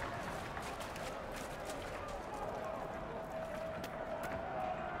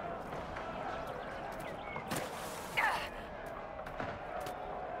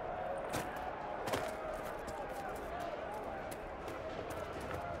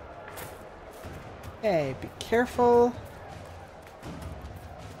 Okay, be careful.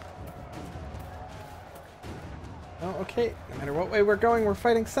 Oh, okay. No matter what way we're going, we're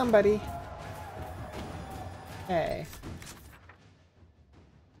fighting somebody. Okay.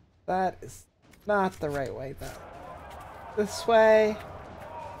 That is not the right way, though. This way.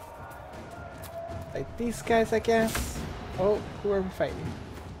 Fight these guys, I guess. Oh, who are we fighting?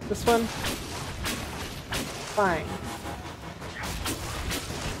 This one? Fine.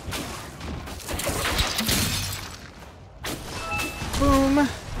 Boom!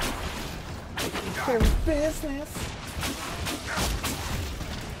 Taking care of business.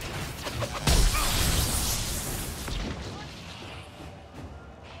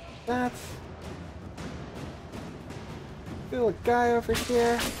 That's... Feel a guy over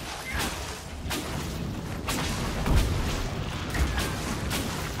here.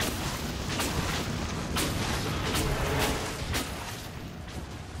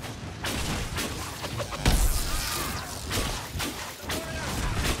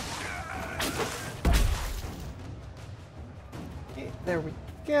 There we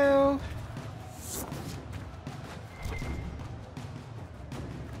go.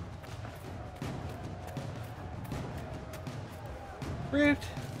 Fruit.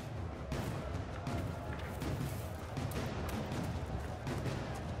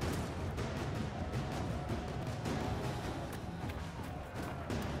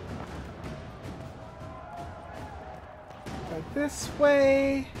 Go this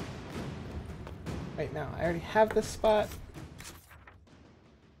way. Wait, no, I already have this spot.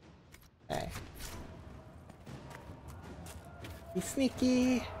 Okay. Be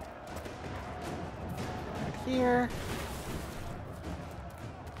sneaky. Right here.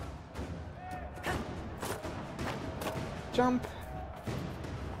 Jump.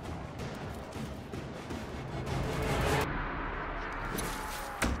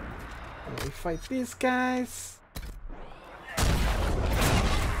 And we fight these guys.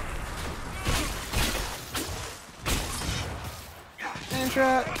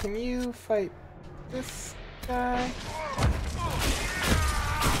 Sandra, can you fight this guy?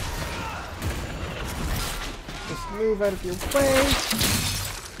 Just move out of your way.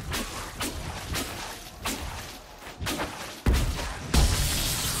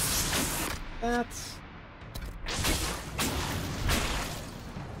 That's...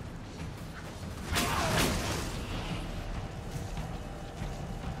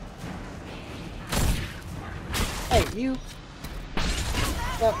 Hey, you!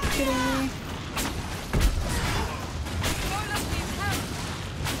 Stop kidding me!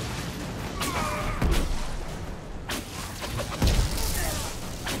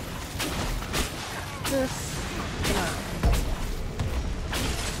 this. Come on.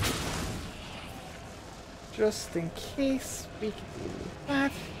 Just in case we can do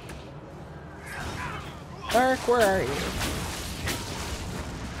that. Dark, where are you?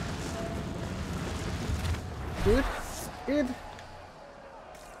 Good. Good.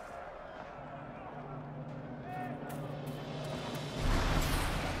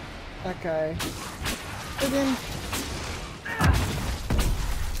 That guy. Again.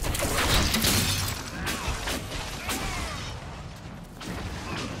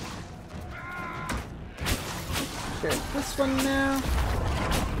 Get this one now.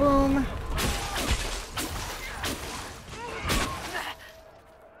 Boom.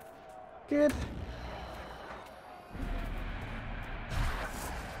 Good.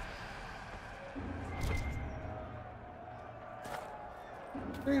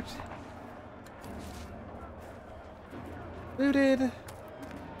 Fruit. Looted.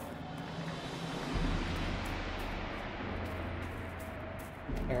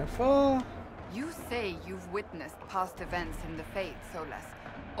 Careful. You say you've witnessed past events in the Fade, Solas,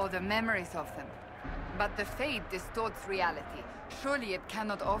 or the memories of them. But the Fade distorts reality. Surely it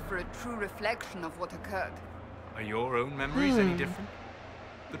cannot offer a true reflection of what occurred. Are your own memories any different?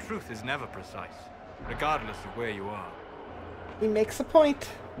 The truth is never precise, regardless of where you are. He makes a point.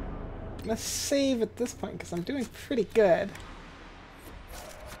 I'm gonna save at this point because I'm doing pretty good.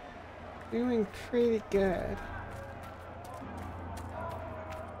 Doing pretty good.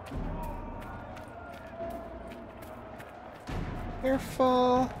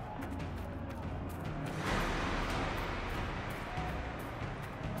 Careful.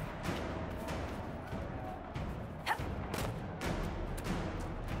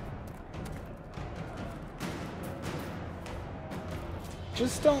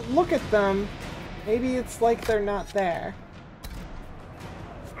 Just don't look at them. Maybe it's like they're not there.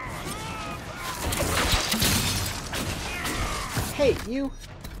 Hey, you!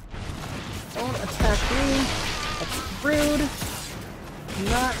 Don't attack me. That's rude.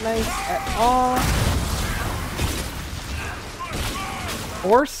 Not nice at all.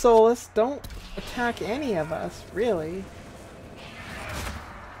 Or Solus, don't attack any of us, really.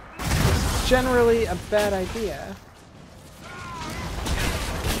 It's generally a bad idea.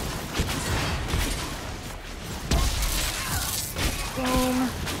 Boom.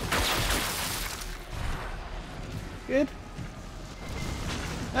 Good.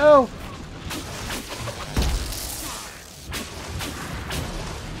 Oh!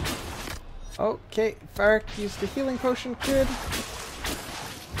 Okay, Vark used the healing potion. Good.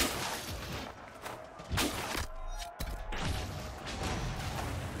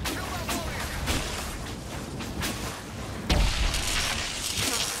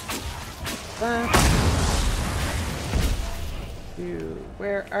 That. You.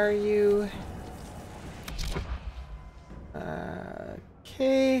 Where are you?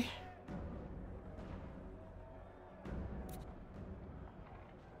 Okay.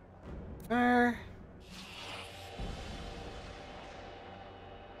 Fire.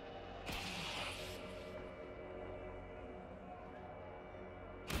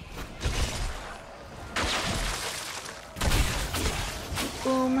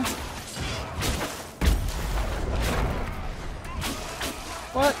 Boom.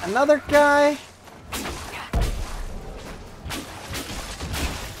 What? Another guy?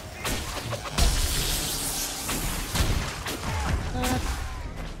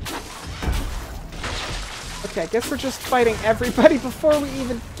 Okay, I guess we're just fighting everybody before we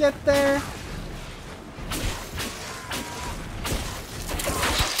even get there.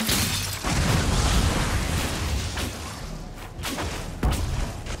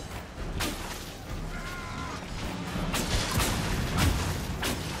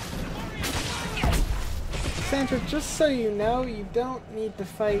 Sandra, just so you know, you don't need to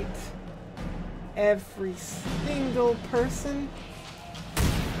fight every single person.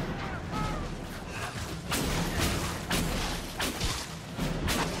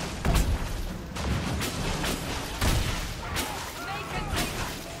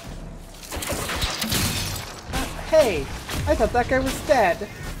 Hey, I thought that guy was dead.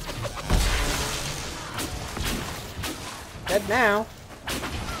 Dead now.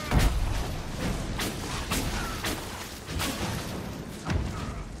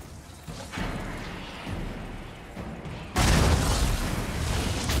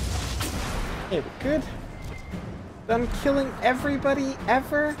 Okay, we're good. Done killing everybody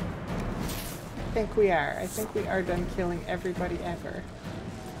ever? I think we are. I think we are done killing everybody ever.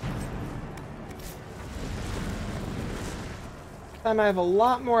 Time I have a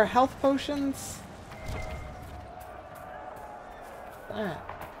lot more health potions.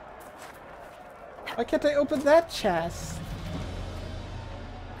 Why can't I open that chest?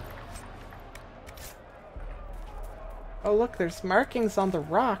 Oh look, there's markings on the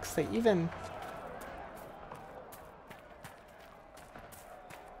rocks. They even...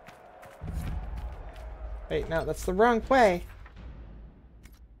 Wait, no, that's the wrong way.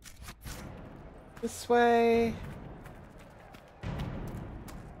 This way.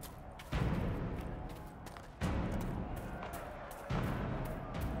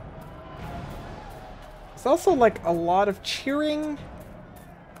 There's also like a lot of cheering.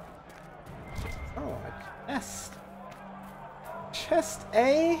 Oh, a chest. Chest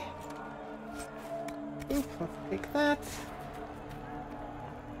A. Oop, let's take that.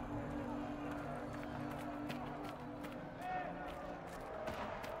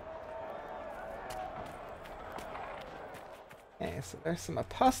 Okay, so there's some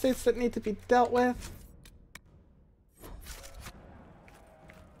apostates that need to be dealt with.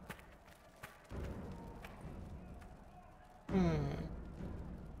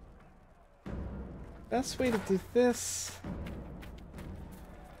 Best way to do this.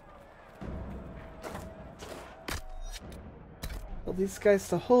 Tell these guys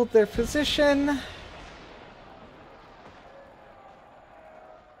to hold their position.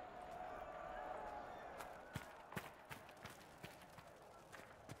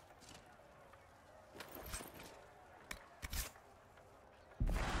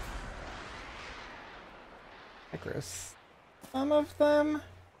 Gross. Some of them.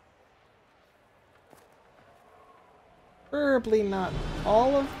 Preferably not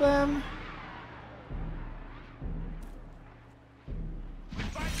all of them.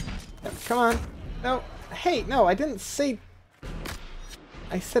 Oh, come on. No. Hey, no, I didn't say...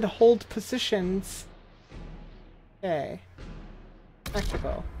 I said hold positions. Okay.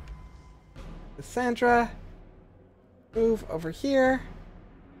 Tactical. Cassandra. Move over here.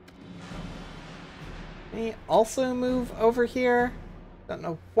 Me also move over here. Don't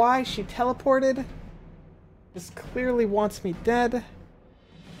know why she teleported. Just clearly wants me dead.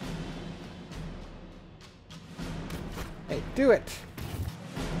 Hey, do it.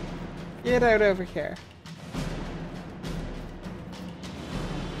 Get out over here.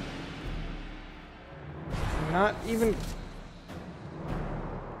 Not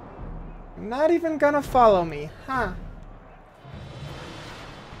even gonna follow me, huh?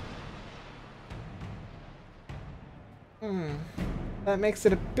 That makes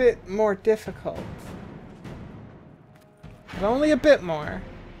it a bit more difficult. But only a bit more.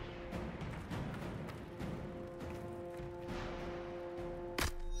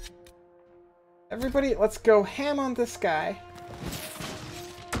 Everybody, let's go ham on this guy.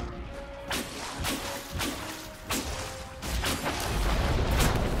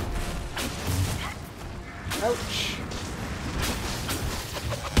 Ouch.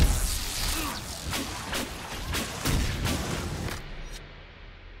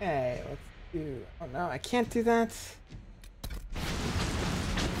 Okay, let's do... Oh no, I can't do that.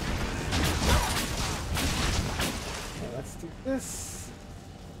 Okay, let's do this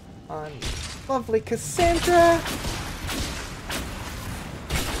on lovely Cassandra.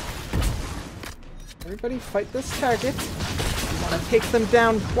 Everybody fight this target. I want to take them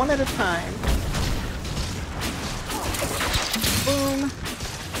down one at a time. Boom.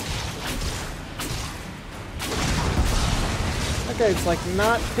 That guy's like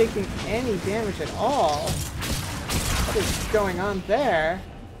not taking any damage at all. What is going on there?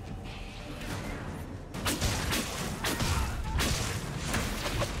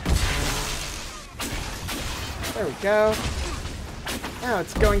 There we go. Now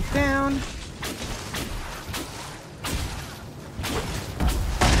it's going down.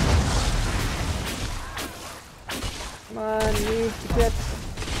 Come on, need to get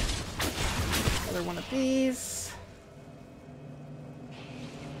another one of these.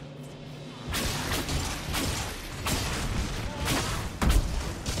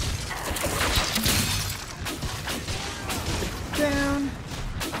 Down.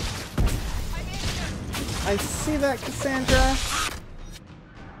 I see that, Cassandra.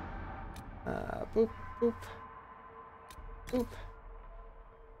 Boop, boop. Boop.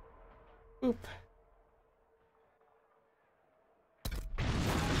 Boop.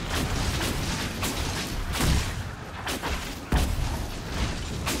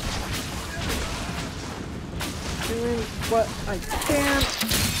 Doing what I can.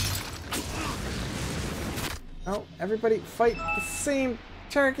 Oh, everybody fight the same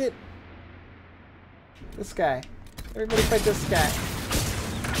target. This guy. Everybody fight this guy.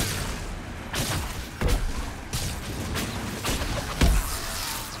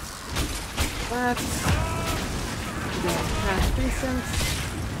 That's doing half decent.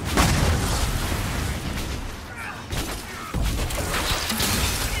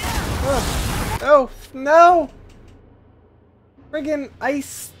 Oh, no! Friggin'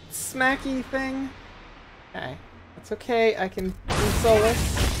 ice smacky thing. Okay. That's okay. I can do Solus.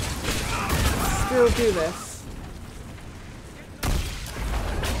 Still do this.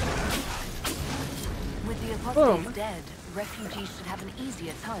 With the apostates dead, refugees should have an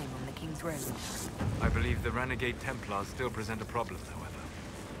easier time on the King's Road. I believe the renegade Templars still present a problem, however.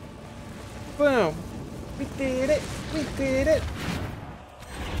 Boom. We did it. We did it.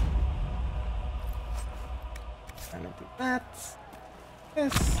 Trying to do that.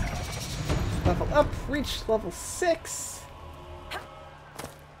 This. Level up. Reach level 6.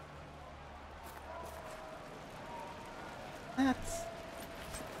 That.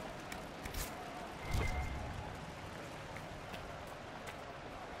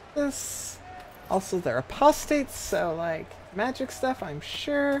 This. Also, they're apostates, so, like, magic stuff, I'm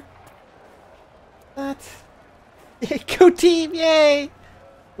sure. That. Go team! Yay!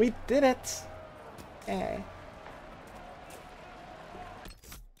 We did it! Okay.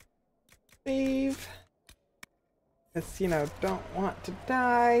 Save. Because, you know, don't want to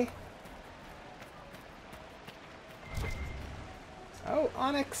die. Oh,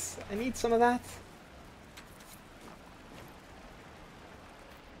 Onyx! I need some of that.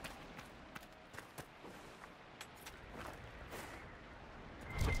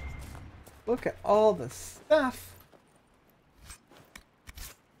 Look at all the stuff.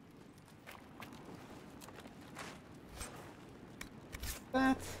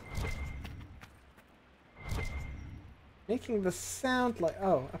 That. Making the sound like,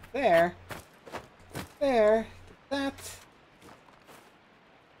 oh, up there. Up there. That.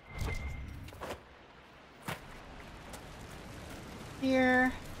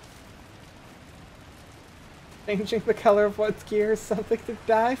 Here. Changing the color of one's gear is something to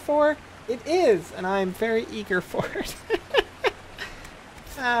die for? It is, and I'm very eager for it.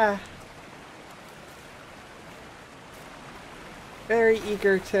 Very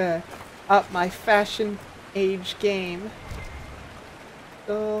eager to up my fashion age game.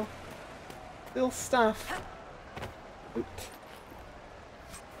 Still stuff. Oop.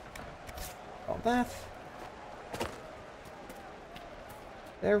 All that.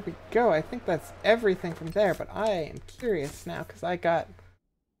 There we go. I think that's everything from there, but I am curious now because I got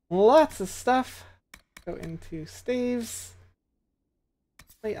lots of stuff. Go into staves.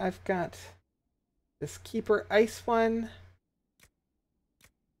 I've got this Keeper Ice one.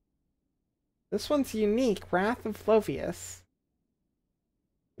 This one's unique. Wrath of Lovius.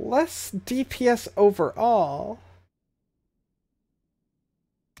 Less DPS overall.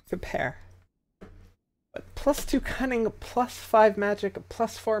 Compare. But +2 cunning, +5 magic,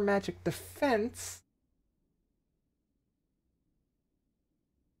 +4 magic defense.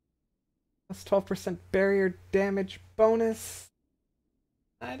 +12% barrier damage bonus.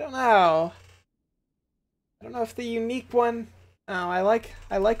 I don't know. I don't know if the unique one. Oh, I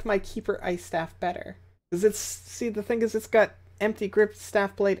like my Keeper Ice Staff better. Because it's, see, the thing is it's got empty grip,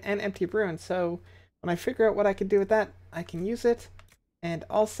 staff blade, and empty ruin. So when I figure out what I can do with that, I can use it. And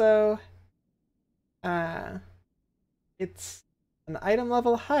also, it's an item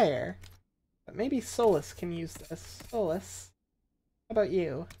level higher. But maybe Solus can use this. Solus, how about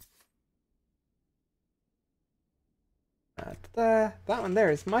you? That one there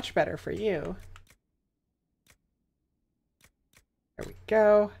is much better for you. There we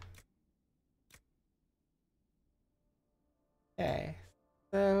go. Okay,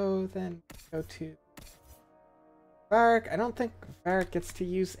 so then go to Varric. I don't think Varric gets to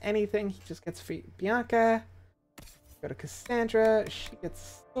use anything. He just gets free Bianca. Go to Cassandra. She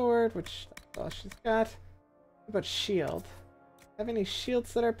gets sword, which that's all she's got. What about shield? Have any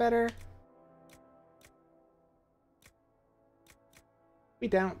shields that are better? We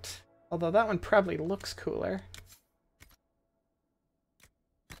don't. Although that one probably looks cooler.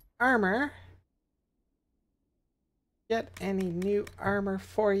 Armor. Get any new armor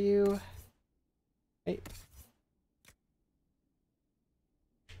for you. Hey.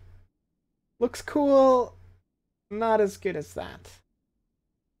 Looks cool. Not as good as that.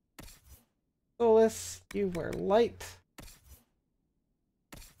 Solus, you were light.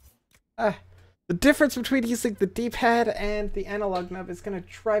 The difference between using the D-pad and the analog nub is going to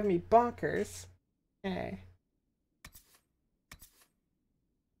drive me bonkers. Okay.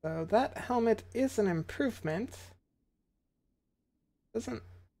 So that helmet is an improvement. Doesn't...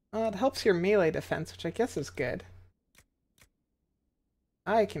 it helps your melee defense, which I guess is good.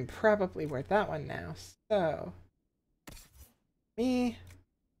 I can probably wear that one now, so... Me...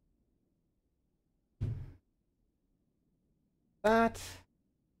 That...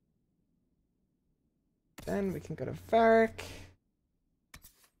 Then we can go to Varric.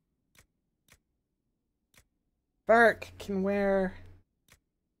 Bark can wear...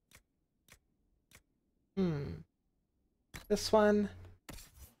 This one.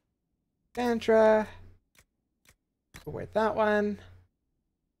 Sandra. We'll wear that one.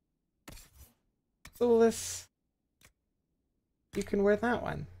 Zulus. You can wear that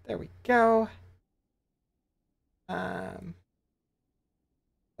one. There we go. That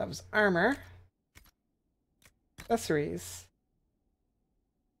was armor. Accessories.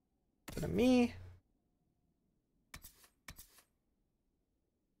 Go to me.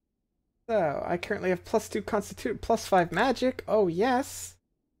 So, I currently have +2 Constitute, +5 Magic. Oh, yes.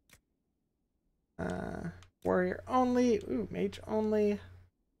 Warrior only. Ooh, Mage only.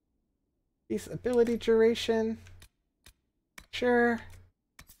 Peace ability duration. Sure.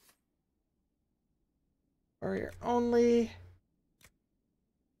 Warrior only.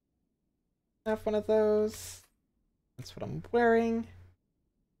 Have one of those. That's what I'm wearing.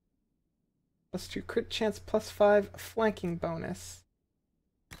 +2 crit chance, +5 flanking bonus.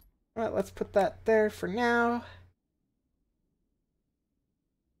 Alright, let's put that there for now.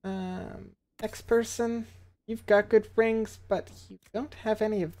 Next person. You've got good rings, but you don't have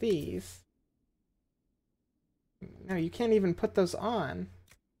any of these. No, you can't even put those on.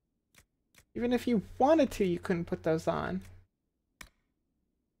 Even if you wanted to, you couldn't put those on.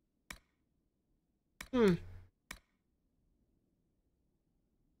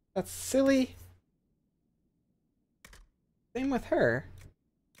 That's silly. Same with her.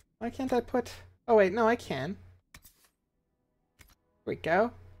 Why can't I put... Oh wait, no, I can. There we go.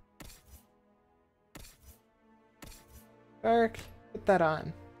 Bark, put that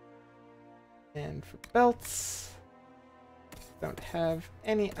on. And for belts, don't have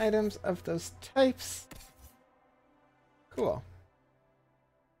any items of those types. Cool.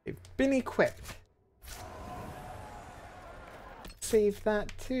 They've been equipped. Save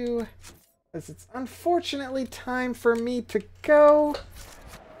that too, because it's unfortunately time for me to go.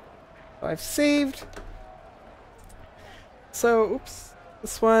 So I've saved. So, oops,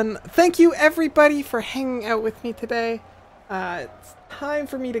 this one. Thank you everybody for hanging out with me today. It's time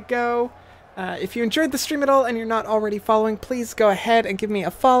for me to go. If you enjoyed the stream at all and you're not already following, please go ahead and give me a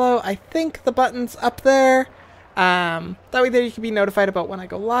follow. I think the button's up there. That way there you can be notified about when I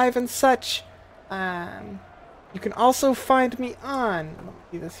go live and such. You can also find me on, let me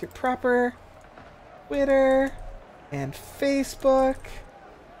do this here proper, Twitter and Facebook,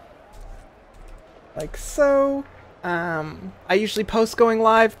 like so. I usually post going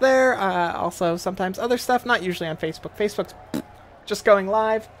live there, also sometimes other stuff, not usually on Facebook. Facebook's just going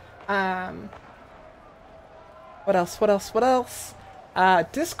live. What else?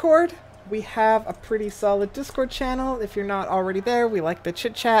 Discord. We have a pretty solid Discord channel. If you're not already there, we like to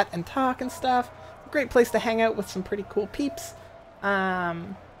chit chat and talk and stuff. Great place to hang out with some pretty cool peeps.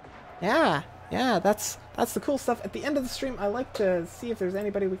 Yeah, that's the cool stuff. At the end of the stream, I like to see if there's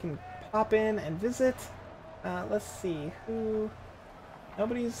anybody we can pop in and visit. Let's see who.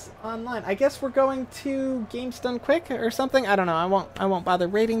 Nobody's online. I guess we're going to Games Done Quick or something. I don't know. I won't bother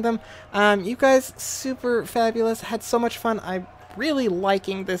rating them. You guys, super fabulous. Had so much fun. I'm really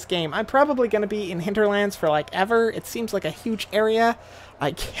liking this game. I'm probably going to be in Hinterlands for like ever. It seems like a huge area.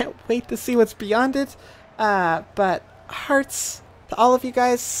 I can't wait to see what's beyond it. But hearts to all of you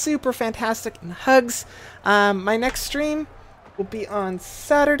guys. Super fantastic, and hugs. My next stream will be on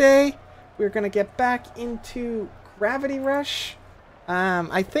Saturday. We're going to get back into Gravity Rush.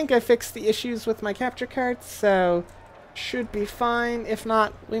 I think I fixed the issues with my capture cards, so should be fine. If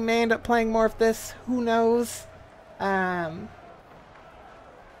not, we may end up playing more of this. Who knows? Could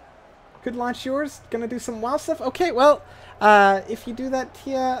launch yours. Gonna do some WoW stuff. Okay, well, if you do that,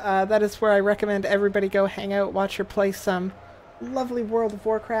 Tia, that is where I recommend everybody go hang out, watch her play some lovely World of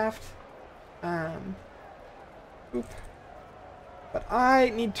Warcraft. But I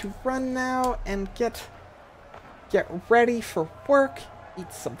need to run now and get ready for work,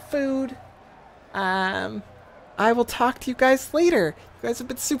 eat some food. I will talk to you guys later. You guys have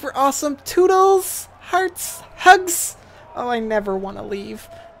been super awesome. Toodles, hearts, hugs. Oh, I never want to leave.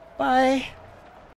 Bye.